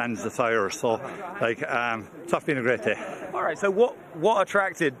Valorant he stands the sire. So, it's been a great day. All right. So, what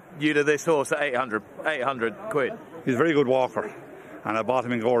attracted you to this horse at 800 quid? He's a very good walker, and I bought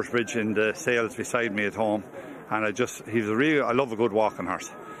him in Goresbridge in the sales beside me at home. And I love a good walking horse,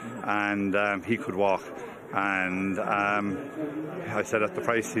 and he could walk. And I said at the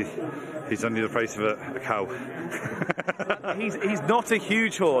price, he's only the price of a cow. He's not a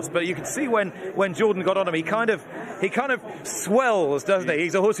huge horse, but you can see when Jordan got on him, he kind of swells, doesn't he?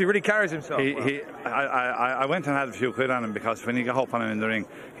 He's a horse who really carries himself. I went and had a few quid on him because when he got up on him in the ring,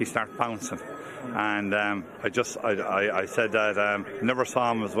 he started bouncing. And I said that never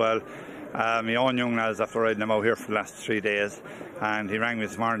saw him as well. My own young lads, after riding him out here for the last 3 days, and he rang me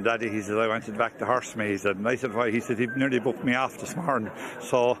this morning, Daddy, he said, I wanted back to horse me, he said, and I said, why? He said, he nearly booked me off this morning.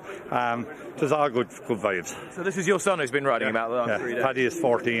 So, it was all good vibes. So this is your son who's been riding him out the last 3 days? Paddy is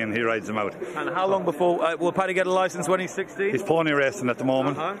 14, he rides him out. And how long before, will Paddy get a licence when he's 16? He's pony racing at the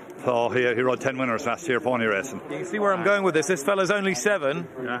moment, so he rode 10 winners last year pony racing. You can see where I'm going with this. This fella's only 7.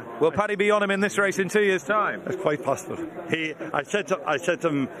 Yeah. Will Paddy be on him in this race in 2 years' time? It's quite possible. I said to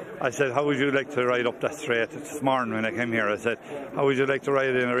him, how would you like to ride up that straight this morning when I came here? I said, how would you like to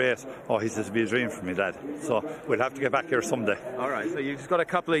ride in a race? Oh, he says, it'd be a dream for me, Dad. So we'll have to get back here someday. All right, so you've just got a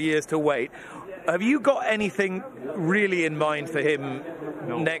couple of years to wait. Have you got anything really in mind for him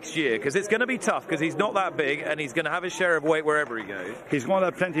next year? Because it's going to be tough, because he's not that big and he's going to have his share of weight wherever he goes. He's going to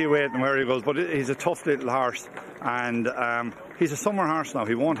have plenty of weight where he goes, but he's a tough little horse, and he's a summer horse now.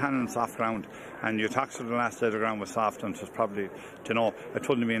 He won't handle in soft ground, and your tax for the last day of the ground was soft, and it was probably, it wouldn't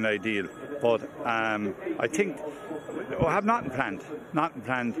have been ideal. But I think I have nothing planned.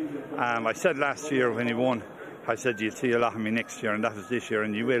 I said last year when he won, I said you'll see a lot of me next year, and that was this year,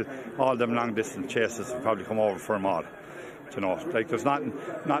 and you will. All them long distance chases will probably come over for him all. Like there's nothing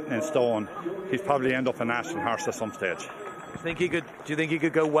in stone. He'd probably end up a national horse at some stage. Do you think he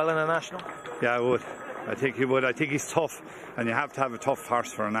could go well in a national? Yeah, I would. I think he would. I think he's tough, and you have to have a tough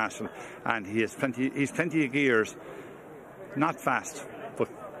horse for a national. And he's plenty of gears, not fast, but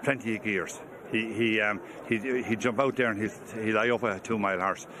plenty of gears. He'd jump out there and he'd lie up a 2 mile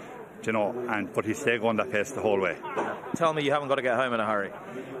horse. But he stay going that pace the whole way. Tell me you haven't got to get home in a hurry.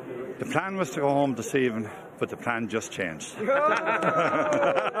 The plan was to go home this evening, but the plan just changed. Well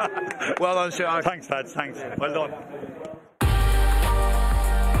done, Sean. Thanks, lads. Thanks. Well done.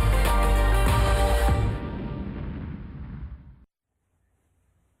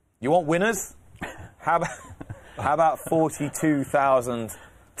 You want winners? How about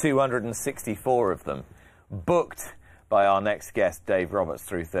 42,264 of them booked by our next guest, Dave Roberts,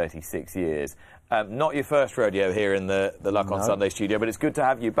 through 36 years. Not your first rodeo here in the Luck on Sunday studio, but it's good to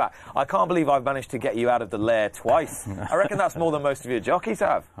have you back. I can't believe I've managed to get you out of the lair twice. I reckon that's more than most of your jockeys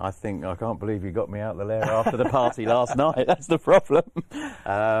have. I can't believe you got me out of the lair after the party last night. That's the problem.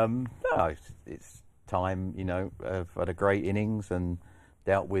 No, it's time, I've had a great innings and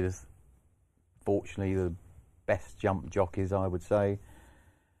dealt with, fortunately, the best jump jockeys, I would say.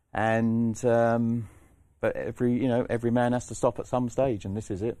 And but every man has to stop at some stage, and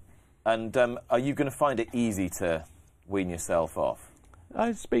this is it. And are you going to find it easy to wean yourself off? I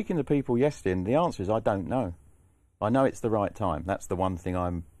was speaking to people yesterday, and the answer is I don't know. I know it's the right time. That's the one thing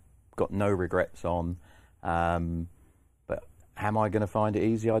I've got no regrets on. But am I going to find it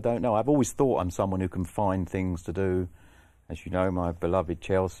easy? I don't know. I've always thought I'm someone who can find things to do. As you know, my beloved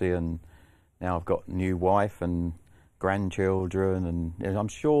Chelsea, and now I've got a new wife and grandchildren, and I'm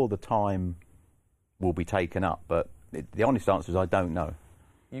sure the time will be taken up. But the honest answer is I don't know.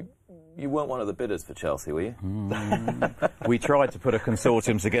 You weren't one of the bidders for Chelsea, were you? We tried to put a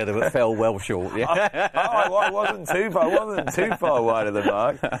consortium together, but fell well short. Yeah. I wasn't too far wide of the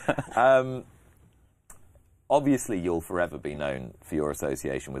mark. Obviously, you'll forever be known for your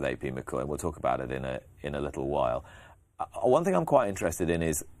association with AP McCoy, and we'll talk about it in a little while. One thing I'm quite interested in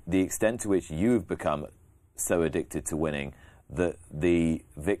is the extent to which you've become so addicted to winning that the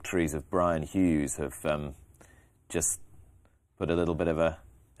victories of Brian Hughes have just put a little bit of a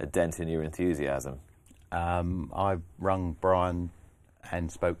dent in your enthusiasm. I rung Brian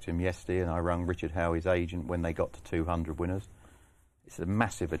and spoke to him yesterday, and I rung Richard Howe, his agent, when they got to 200 winners. It's a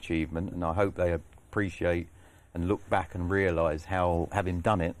massive achievement, and I hope they appreciate and look back and realise how, having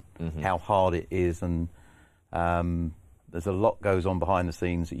done it, how hard it is, and there's a lot goes on behind the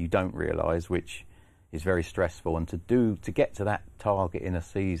scenes that you don't realise, which is very stressful. And to get to that target in a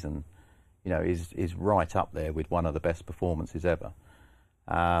season, is right up there with one of the best performances ever.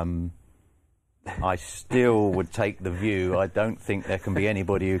 I still would take the view, I don't think there can be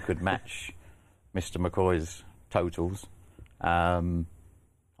anybody who could match Mr. McCoy's totals.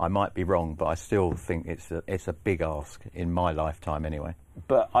 I might be wrong, but I still think it's a big ask in my lifetime anyway.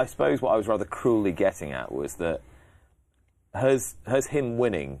 But I suppose what I was rather cruelly getting at was that has him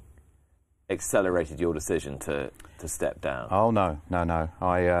winning accelerated your decision to step down? Oh, no.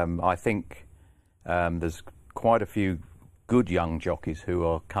 I think there's quite a few good young jockeys who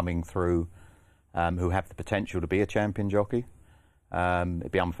are coming through who have the potential to be a champion jockey.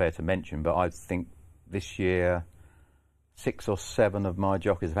 It'd be unfair to mention, but I think this year 6 or 7 of my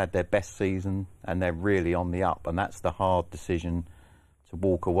jockeys have had their best season, and they're really on the up, and that's the hard decision to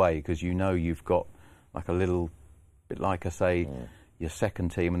walk away, because you've got like a little bit, like I say, your second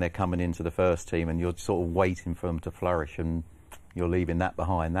team, and they're coming into the first team, and you're sort of waiting for them to flourish, and you're leaving that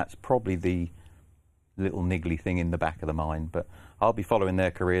behind. That's probably the little niggly thing in the back of the mind. But I'll be following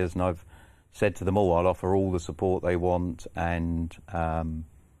their careers, and I've said to them all I'll offer all the support they want, and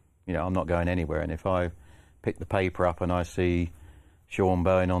you know, I'm not going anywhere. And if I pick the paper up and I see Sean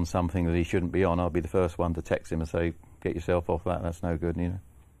Bowen on something that he shouldn't be on, I'll be the first one to text him and say, get yourself off that, that's no good, you know.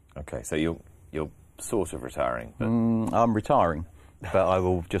 Okay, so you're sort of retiring. But I'm retiring, but I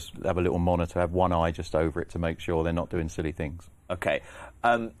will just have a little monitor, have one eye just over it to make sure they're not doing silly things. Okay.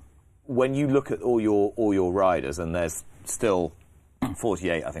 When you look at all your riders, and there's still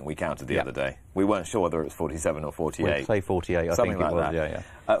 48, I think we counted the other day. We weren't sure whether it was 47 or 48. We'd say 48, I Something think it like was, that.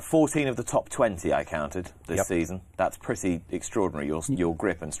 yeah. 14 of the top 20 I counted this season. That's pretty extraordinary, your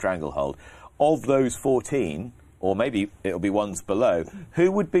grip and stranglehold. Of those 14, or maybe it'll be ones below,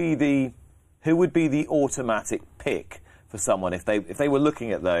 who would be the automatic pick for someone if they were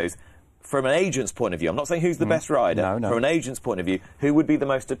looking at those from an agent's point of view? I'm not saying who's the best rider. No. From an agent's point of view, who would be the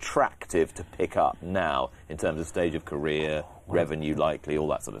most attractive to pick up now in terms of stage of career, revenue likely, all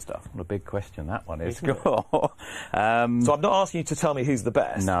that sort of stuff? What a big question that one is. So I'm not asking you to tell me who's the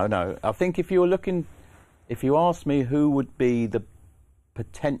best. No. I think if you asked me who would be the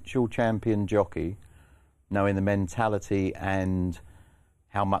potential champion jockey, knowing the mentality and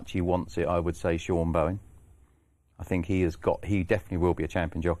how much he wants it, I would say Sean Bowen. I think he definitely will be a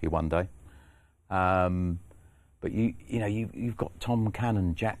champion jockey one day. But you've got Tom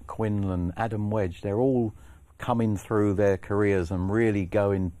Cannon, Jack Quinlan, Adam Wedge. They're all coming through their careers and really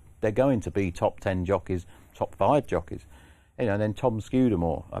they're going to be top 10 jockeys, top 5 jockeys. You know, and then Tom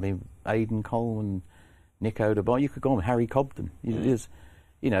Scudamore. I mean, Aidan Coleman, Nico de Bon. You could go on Harry Cobden. There's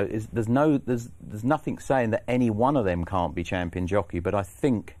nothing saying that any one of them can't be champion jockey. But I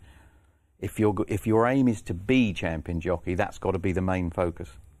think if your aim is to be champion jockey, that's got to be the main focus.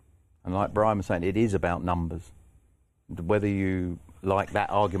 And like Brian was saying, it is about numbers. Whether you like that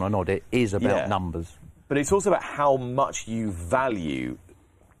argument or not, it is about numbers. But it's also about how much you value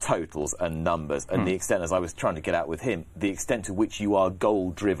totals and numbers, and the extent, as I was trying to get at with him, the extent to which you are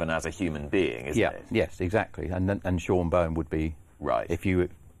goal-driven as a human being, isn't it? Yes, exactly. And Sean Bowen would be right. If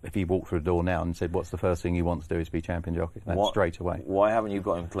he walked through the door now and said, what's the first thing he wants to do is be champion jockey? That's straight away. Why haven't you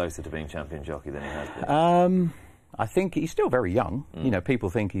got him closer to being champion jockey than he has been? I think he's still very young. You know, people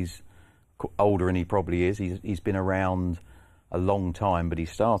think he's older than he probably is. He's been around a long time, but he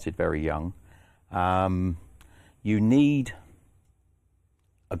started very young. You need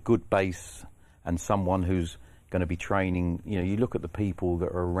a good base and someone who's going to be training. You know, you look at the people that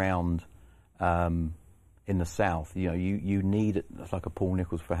are around in the south. You know, you need like a Paul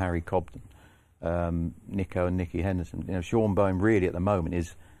Nicholls for Harry Cobden, Nico and Nicky Henderson. You know, Sean Bowen really at the moment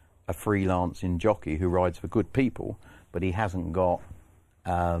is a freelancing jockey who rides for good people, but he hasn't got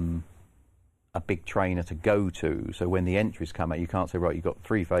a big trainer to go to. So when the entries come out, you can't say, right, you've got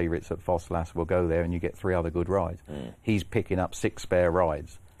 3 favourites at Fosslas, we'll go there and you get 3 other good rides. He's picking up 6 spare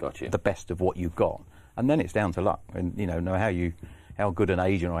rides, the best of what you've got. And then it's down to luck. And, you know how good an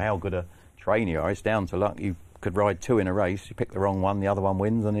agent or how good a trainer you are, it's down to luck. You could ride 2 in a race, you pick the wrong one, the other one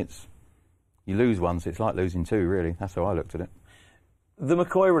wins, and you lose one, so it's like losing 2, really. That's how I looked at it. The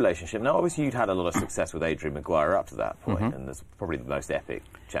McCoy relationship. Now, obviously, you'd had a lot of success with Adrian Maguire up to that point, and there's probably the most epic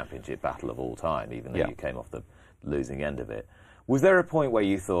championship battle of all time, even though you came off the losing end of it. Was there a point where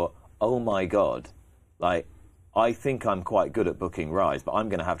you thought, oh my God, like, I think I'm quite good at booking rides, but I'm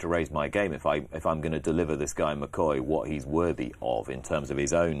going to have to raise my game if I'm going to deliver this guy McCoy what he's worthy of in terms of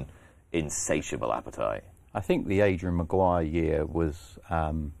his own insatiable appetite? I think the Adrian Maguire year was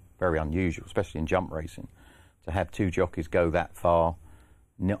very unusual, especially in jump racing, to have 2 jockeys go that far,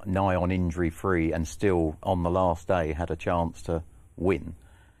 nigh on injury-free, and still on the last day had a chance to win.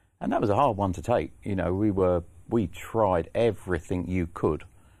 And that was a hard one to take. You know, we tried everything you could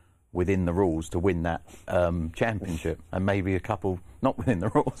within the rules to win that championship, and maybe a couple not within the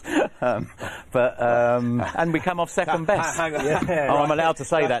rules. And we come off second best. Hang on. I'm allowed to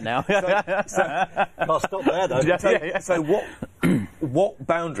say that now. Can't stop there, though. So what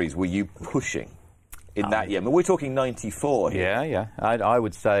boundaries were you pushing in that year? I mean, we're talking 94 here. Yeah. I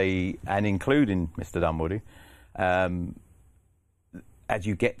would say, and including Mr. Dunwoody, as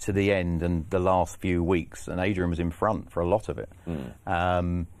you get to the end and the last few weeks, and Adrian was in front for a lot of it,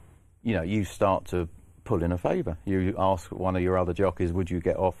 you know, you start to pull in a favour. You ask one of your other jockeys, would you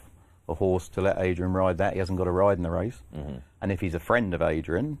get off a horse to let Adrian ride that? He hasn't got a ride in the race. And if he's a friend of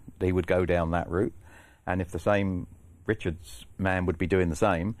Adrian, he would go down that route. And if the same Richard's man would be doing the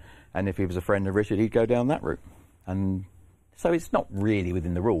same, and if he was a friend of Richard, he'd go down that route. And so it's not really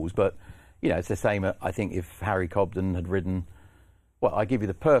within the rules, but, you know, it's the same, I think, if Harry Cobden had ridden... Well, I give you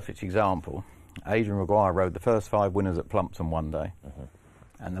the perfect example. Adrian Maguire rode the first 5 winners at Plumpton one day,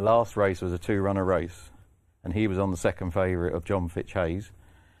 and the last race was a 2-runner race, and he was on the second favourite of John Fitch Hayes,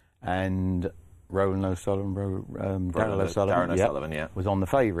 and Darren O'Sullivan was on the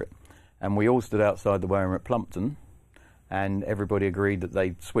favourite, and we all stood outside the weighing at Plumpton, and everybody agreed that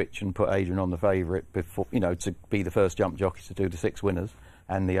they'd switch and put Adrian on the favourite before, you know, to be the first jump jockey to do the 6 winners,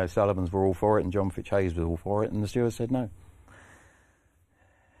 and the O'Sullivans were all for it, and John Fitch Hayes was all for it, and the stewards said no.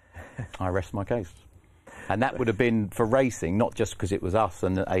 I rest my case. And that would have been for racing, not just because it was us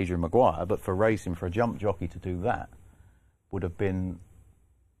and Adrian Maguire, but for racing, for a jump jockey to do that would have been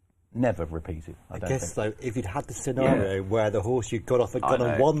never repeated. I guess, though, if you'd had the scenario where the horse you got off had gone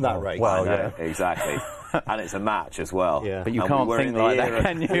and won that race. Well, yeah, exactly. And it's a match as well. Yeah. But you can't think like that,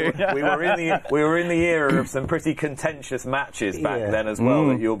 can you? we were in the era of some pretty contentious matches back then as well.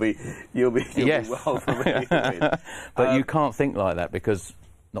 That you'll be well familiar with. But you can't think like that because,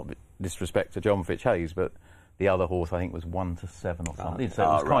 not disrespect to John Fitch Hayes, but the other horse I think was 1-7 or something. So it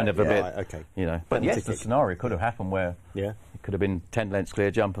was kind of a bit, you know. But yes, the scenario could have happened where it could have been 10 lengths clear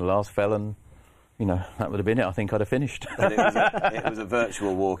jump and the last fell, and you know that would have been it. I think I'd have finished. But it was a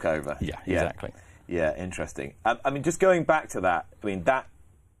virtual walkover. Yeah, exactly. Yeah, interesting. I mean, just going back to that. I mean, that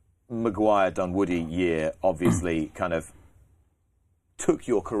Maguire-Dunwoody year obviously kind of took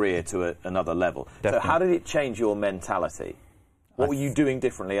your career to another level. Definitely. So how did it change your mentality? What were you doing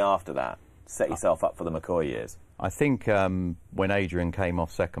differently after that? Set yourself up for the McCoy years? I think when Adrian came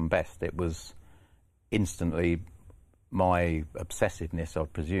off second best, it was instantly my obsessiveness,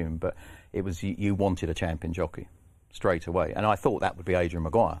 I'd presume, but it was you wanted a champion jockey straight away. And I thought that would be Adrian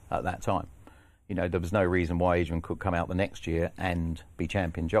Maguire at that time. You know, there was no reason why Adrian could come out the next year and be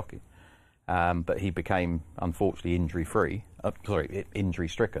champion jockey. But he became, unfortunately,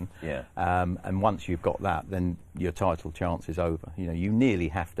 injury-stricken. Yeah. And once you've got that, then your title chance is over. You know, you nearly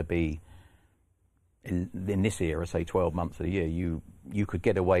have to be, in this era, say 12 months of the year, you could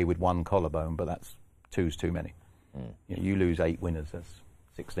get away with 1 collarbone, but that's 2's too many. You know, you lose 8 winners, that's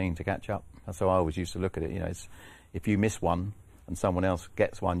 16 to catch up. That's how I always used to look at it. You know, if you miss one and someone else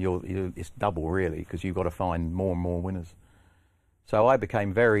gets one, it's double really, because you've got to find more and more winners. So I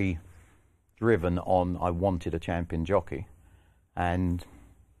became very driven on I wanted a champion jockey, and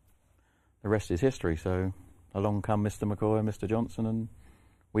the rest is history. So along come Mr. McCoy and Mr. Johnson, and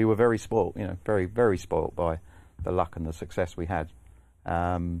we were very spoilt, you know, very, very spoilt by the luck and the success we had.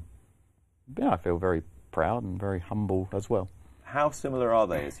 Yeah, I feel very proud and very humble as well. How similar are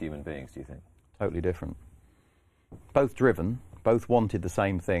they as human beings, do you think? Totally different. Both driven, both wanted the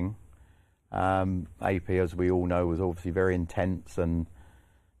same thing. AP, as we all know, was obviously very intense,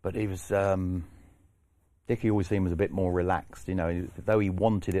 but he was, Dickie always seemed was a bit more relaxed, you know, though he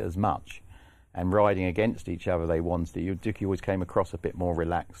wanted it as much, and riding against each other they wanted it. Dickie always came across a bit more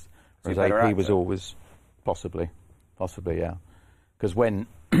relaxed, whereas AP was always, possibly, yeah. Because when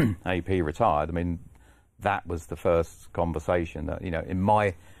AP retired, I mean, that was the first conversation that, you know, in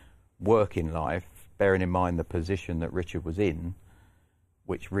my working life, bearing in mind the position that Richard was in,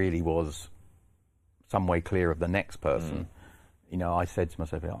 which really was some way clear of the next person, you know, I said to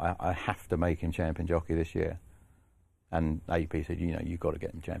myself, I have to make him champion jockey this year. And AP said, you know, you've got to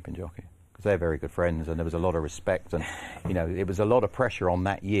get him champion jockey. Because they're very good friends, and there was a lot of respect, and, you know, it was a lot of pressure on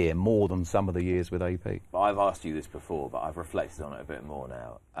that year, more than some of the years with AP. I've asked you this before, but I've reflected on it a bit more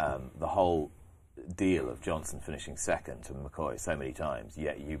now. The whole deal of Johnson finishing second to McCoy so many times,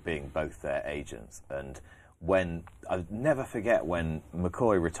 yet you being both their agents. And when, I'll never forget when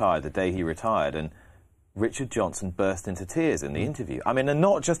McCoy retired, the day he retired, and Richard Johnson burst into tears in the interview. I mean, and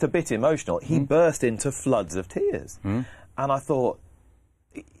not just a bit emotional, he burst into floods of tears. And I thought,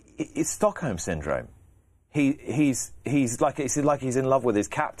 it's Stockholm syndrome. He's like he's in love with his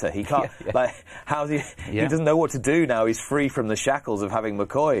captor. He can't like he doesn't know what to do now. He's free from the shackles of having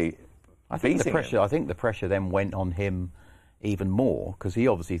McCoy. I think the pressure then went on him even more, because he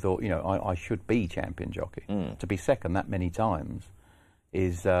obviously thought, you know, I should be champion jockey. To be second that many times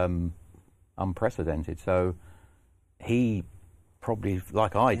is unprecedented. So he probably,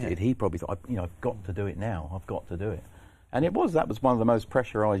 like I did, he probably thought, you know, I've got to do it now. I've got to do it. And that was one of the most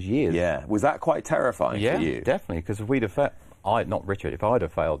pressurised years. Yeah. Was that quite terrifying for you? Yeah, definitely, because if we'd have not Richard, if I'd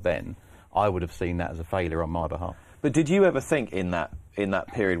have failed then, I would have seen that as a failure on my behalf. But did you ever think in that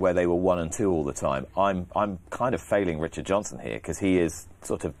period where they were 1 and 2 all the time, I'm kind of failing Richard Johnson here, because he is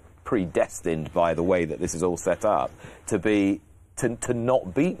sort of predestined by the way that this is all set up to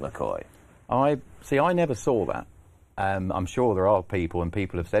not beat McCoy? I never saw that. I'm sure there are people, and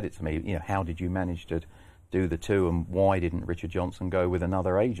people have said it to me, you know, how did you manage to do the 2, and why didn't Richard Johnson go with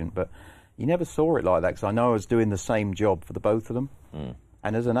another agent? But you never saw it like that, because I know I was doing the same job for the both of them.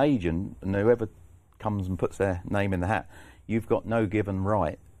 And as an agent, and whoever comes and puts their name in the hat, you've got no given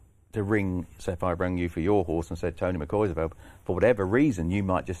right to ring. So if I rang you for your horse and said Tony McCoy's available, for whatever reason, you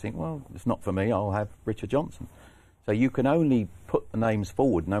might just think, well, it's not for me, I'll have Richard Johnson. So you can only put the names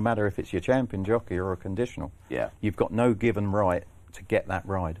forward, no matter if it's your champion jockey or a conditional. Yeah. You've got no given right to get that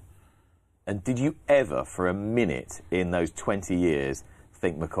ride. And did you ever, for a minute in those 20 years,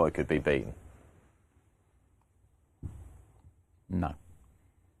 think McCoy could be beaten? No.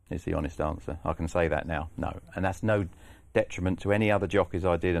 Is the honest answer. I can say that now. No. And that's no detriment to any other jockeys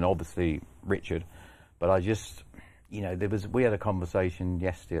I did, and obviously Richard. But I just, you know, we had a conversation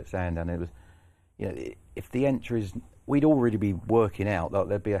yesterday at Sandown. It was, you know, if the entries, we'd already be working out that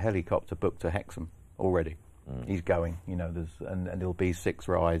there'd be a helicopter booked to Hexham already. He's going, you know, and there'll be 6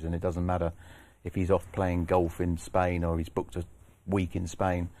 rides, and it doesn't matter if he's off playing golf in Spain or he's booked a week in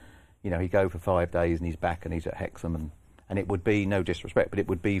Spain. You know, he'd go for 5 days and he's back and he's at Hexham, and it would be, no disrespect, but it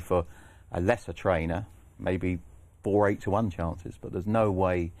would be for a lesser trainer, maybe 4 8-1 chances, but there's no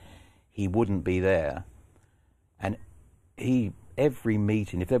way he wouldn't be there. And every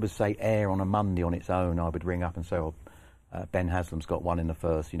meeting, if there was, say, air on a Monday on its own, I would ring up and say, oh, Ben Haslam's got one in the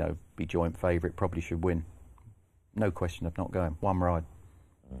first, you know, be joint favourite, probably should win. No question of not going. One ride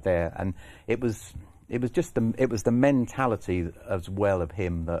there. And it was just the mentality as well of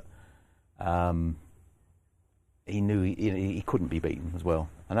him that he knew he couldn't be beaten as well.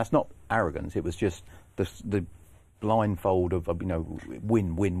 And that's not arrogance, it was just the blindfold of, you know,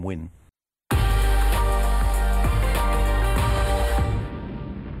 win, win, win.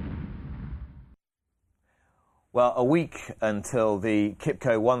 Well, a week until the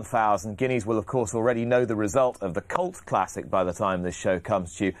Kipco 1000 Guineas. We'll, of course, already know the result of the Colt Classic by the time this show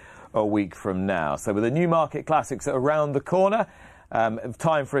comes to you a week from now. So with the Newmarket Classics around the corner,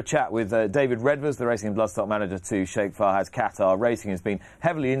 time for a chat with David Redvers, the racing and bloodstock manager to Sheikh Fahad's Qatar Racing. Has been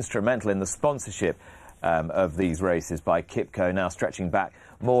heavily instrumental in the sponsorship of these races by Kipco, now stretching back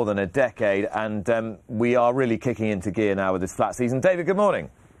more than a decade. And we are really kicking into gear now with this flat season. David, good morning.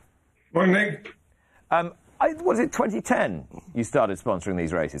 Morning, Nick. Was it 2010 you started sponsoring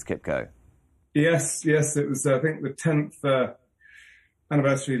these races, Kipco? Yes, it was, I think, the 10th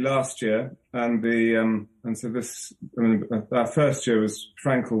anniversary last year, and so this, our first year was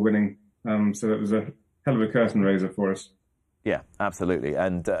Frankel winning, so it was a hell of a curtain raiser for us. Yeah, absolutely,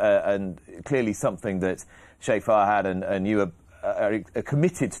 and clearly something that Sheikh Fahad and you are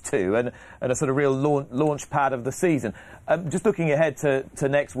committed to, and a sort of real launch pad of the season. Just looking ahead to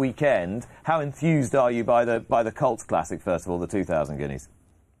next weekend, how enthused are you by the Colts Classic, first of all, the 2,000 Guineas?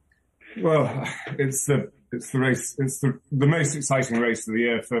 Well, it's the race. It's the most exciting race of the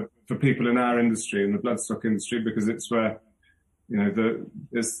year for people in our industry, in the bloodstock industry, because it's where, you know,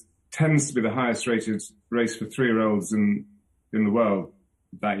 this tends to be the highest rated race for 3-year-olds in the world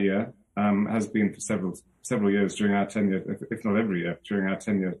that year. Has been for several years during our tenure, if not every year during our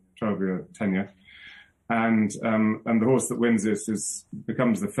 12-year tenure. And the horse that wins this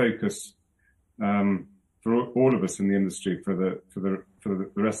becomes the focus for all of us in the industry for the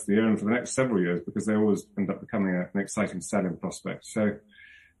rest of the year and for the next several years, because they always end up becoming an exciting stallion prospect. So,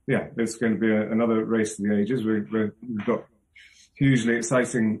 yeah, it's going to be another race of the ages. We've got hugely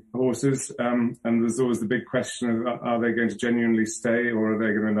exciting horses, and there's always the big question of, are they going to genuinely stay, or are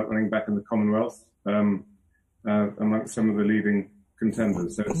they going to end up running back in the Commonwealth amongst some of the leading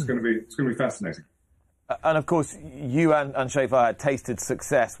contenders? So it's going to be fascinating. And of course, you and Sheikh Fahad tasted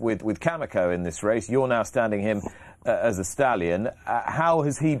success with Cameco in this race. You're now standing him as a stallion. How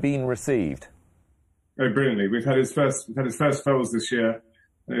has he been received? Oh, brilliantly. We've had his first foals this year.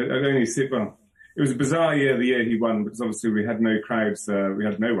 It was a bizarre year, the year he won, because obviously we had no crowds there. We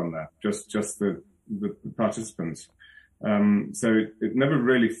had no one there, just the participants. So it never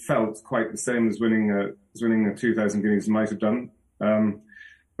really felt quite the same as winning a 2,000 Guineas might have done.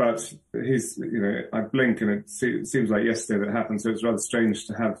 But he's, you know, I blink and it seems like yesterday that happened. So it's rather strange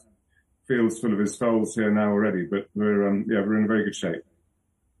to have fields full of his foals here now already. But we're in very good shape.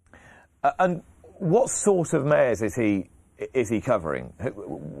 And what sort of mares is he covering?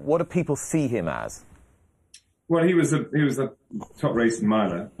 What do people see him as? Well, he was a top racing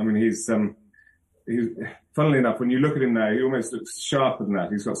miler. I mean, he's funnily enough, when you look at him now, he almost looks sharper than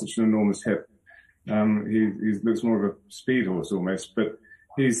that. He's got such an enormous hip. He looks more of a speed horse almost. But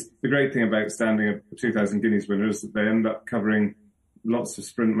the great thing about standing a 2,000 Guineas winner is that they end up covering lots of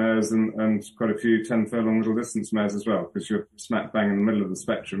sprint mares and quite a few 10 furlong middle distance mares as well, because you're smack bang in the middle of the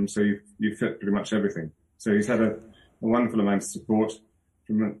spectrum, so you fit pretty much everything. So he's had a wonderful amount of support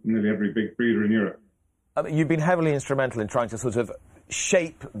from nearly every big breeder in Europe. You've been heavily instrumental in trying to sort of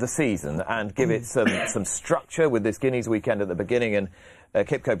shape the season and give it some structure with this Guineas weekend at the beginning and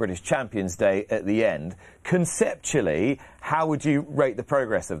Kipco British Champions Day at the end. Conceptually, how would you rate the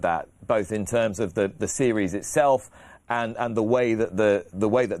progress of that, both in terms of the series itself and the way that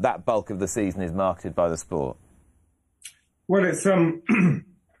that bulk of the season is marketed by the sport? Well, it's an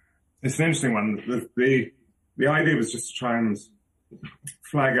interesting one. The idea was just to try and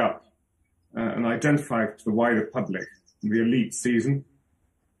flag up and identify to the wider public the elite season,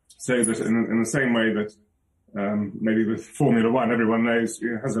 so that in the same way that maybe with Formula One, everyone knows,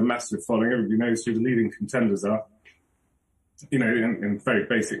 has a massive following, everybody knows who the leading contenders are, in very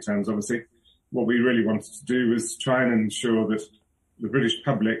basic terms, obviously. What we really wanted to do was try and ensure that the British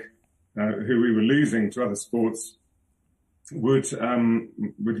public, who we were losing to other sports, would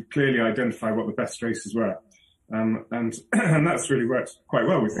clearly identify what the best races were. And that's really worked quite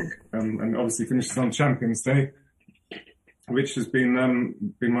well, we think. And obviously finishes on Champions Day, which has been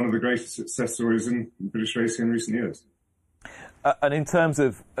one of the greatest success stories in British racing in recent years. And in terms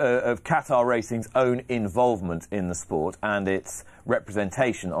of Qatar Racing's own involvement in the sport and its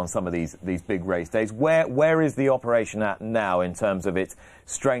representation on some of these big race days, where is the operation at now in terms of its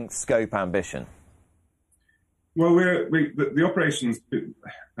strength, scope, ambition? Well, the operations,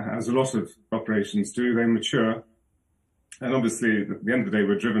 as a lot of operations do, they mature. And obviously, at the end of the day,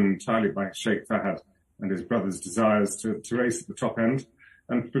 we're driven entirely by Sheikh Fahad and his brother's desires to race at the top end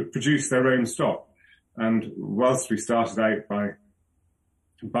and produce their own stock. And whilst we started out by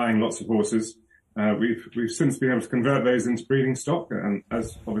buying lots of horses, we've since been able to convert those into breeding stock. And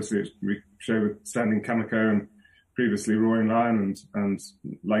as obviously we show with Standing Kamiko and previously Roaring Lion and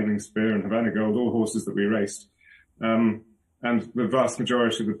Lightning Spear and Havana Gold, all horses that we raced. And the vast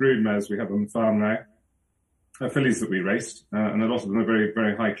majority of the brood mares we have on the farm now are fillies that we raced, and a lot of them are very,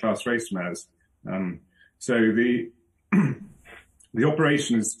 very high-class race mares. So the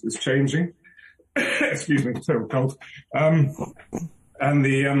operation is changing. Excuse me, terrible cold. And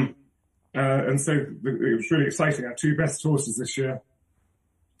so it was really exciting. Our two best horses this year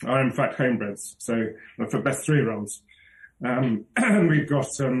are in fact homebreds, so for best 3-year-olds. And we've got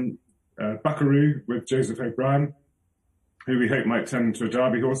Buckaroo with Joseph O'Brien, who we hope might turn into a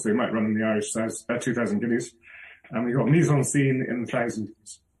Derby horse. They might run in the Irish 2,000 guineas. And we've got Mise en Scene in the 1,000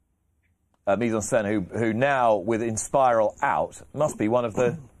 guineas. Mise en Scene, who now, with Inspiral out, must be one of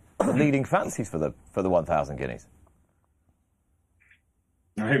the leading fancies for the 1,000 guineas.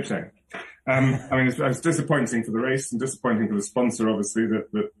 I hope so. I mean, it's disappointing for the race and disappointing for the sponsor, obviously,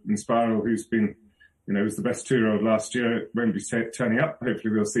 that Inspiral, who's been, was the best 2-year-old last year, won't be turning up.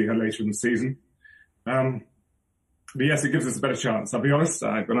 Hopefully we'll see her later in the season. But yes, it gives us a better chance. I'll be honest,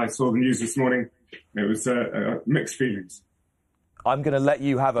 when I saw the news this morning, it was mixed feelings. I'm going to let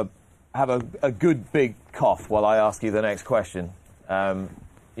you have a good big cough while I ask you the next question.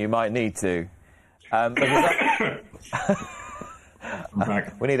 You might need to.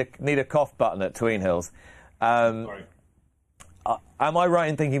 We need a cough button at Tween Hills. Sorry. Am I right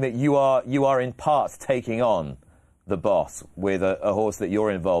in thinking that you are in part taking on the boss with a horse that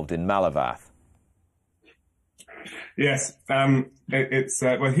you're involved in, Malavath? Yes, it's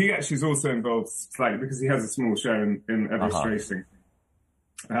well. He actually is also involved slightly because he has a small share in Everest Racing.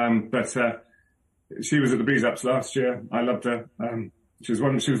 But she was at the Breeze Ups last year. I loved her. She was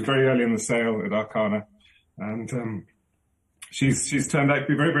very early in the sale at Arcana, and she's turned out to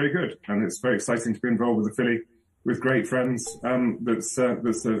be very, very good. And it's very exciting to be involved with a filly with great friends. That's a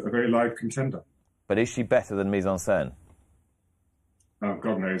very live contender. But is she better than Mise en Scene? Oh,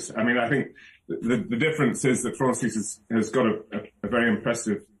 God knows. I mean, I think the difference is that Francis has got a very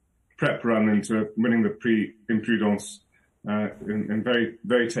impressive prep run into winning the Prix Imprudence in very,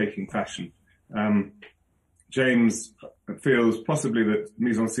 very taking fashion. James feels possibly that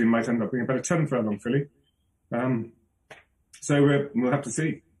Mise en Scene might end up being about a 10 furlong filly. So we'll have to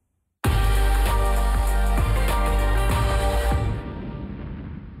see.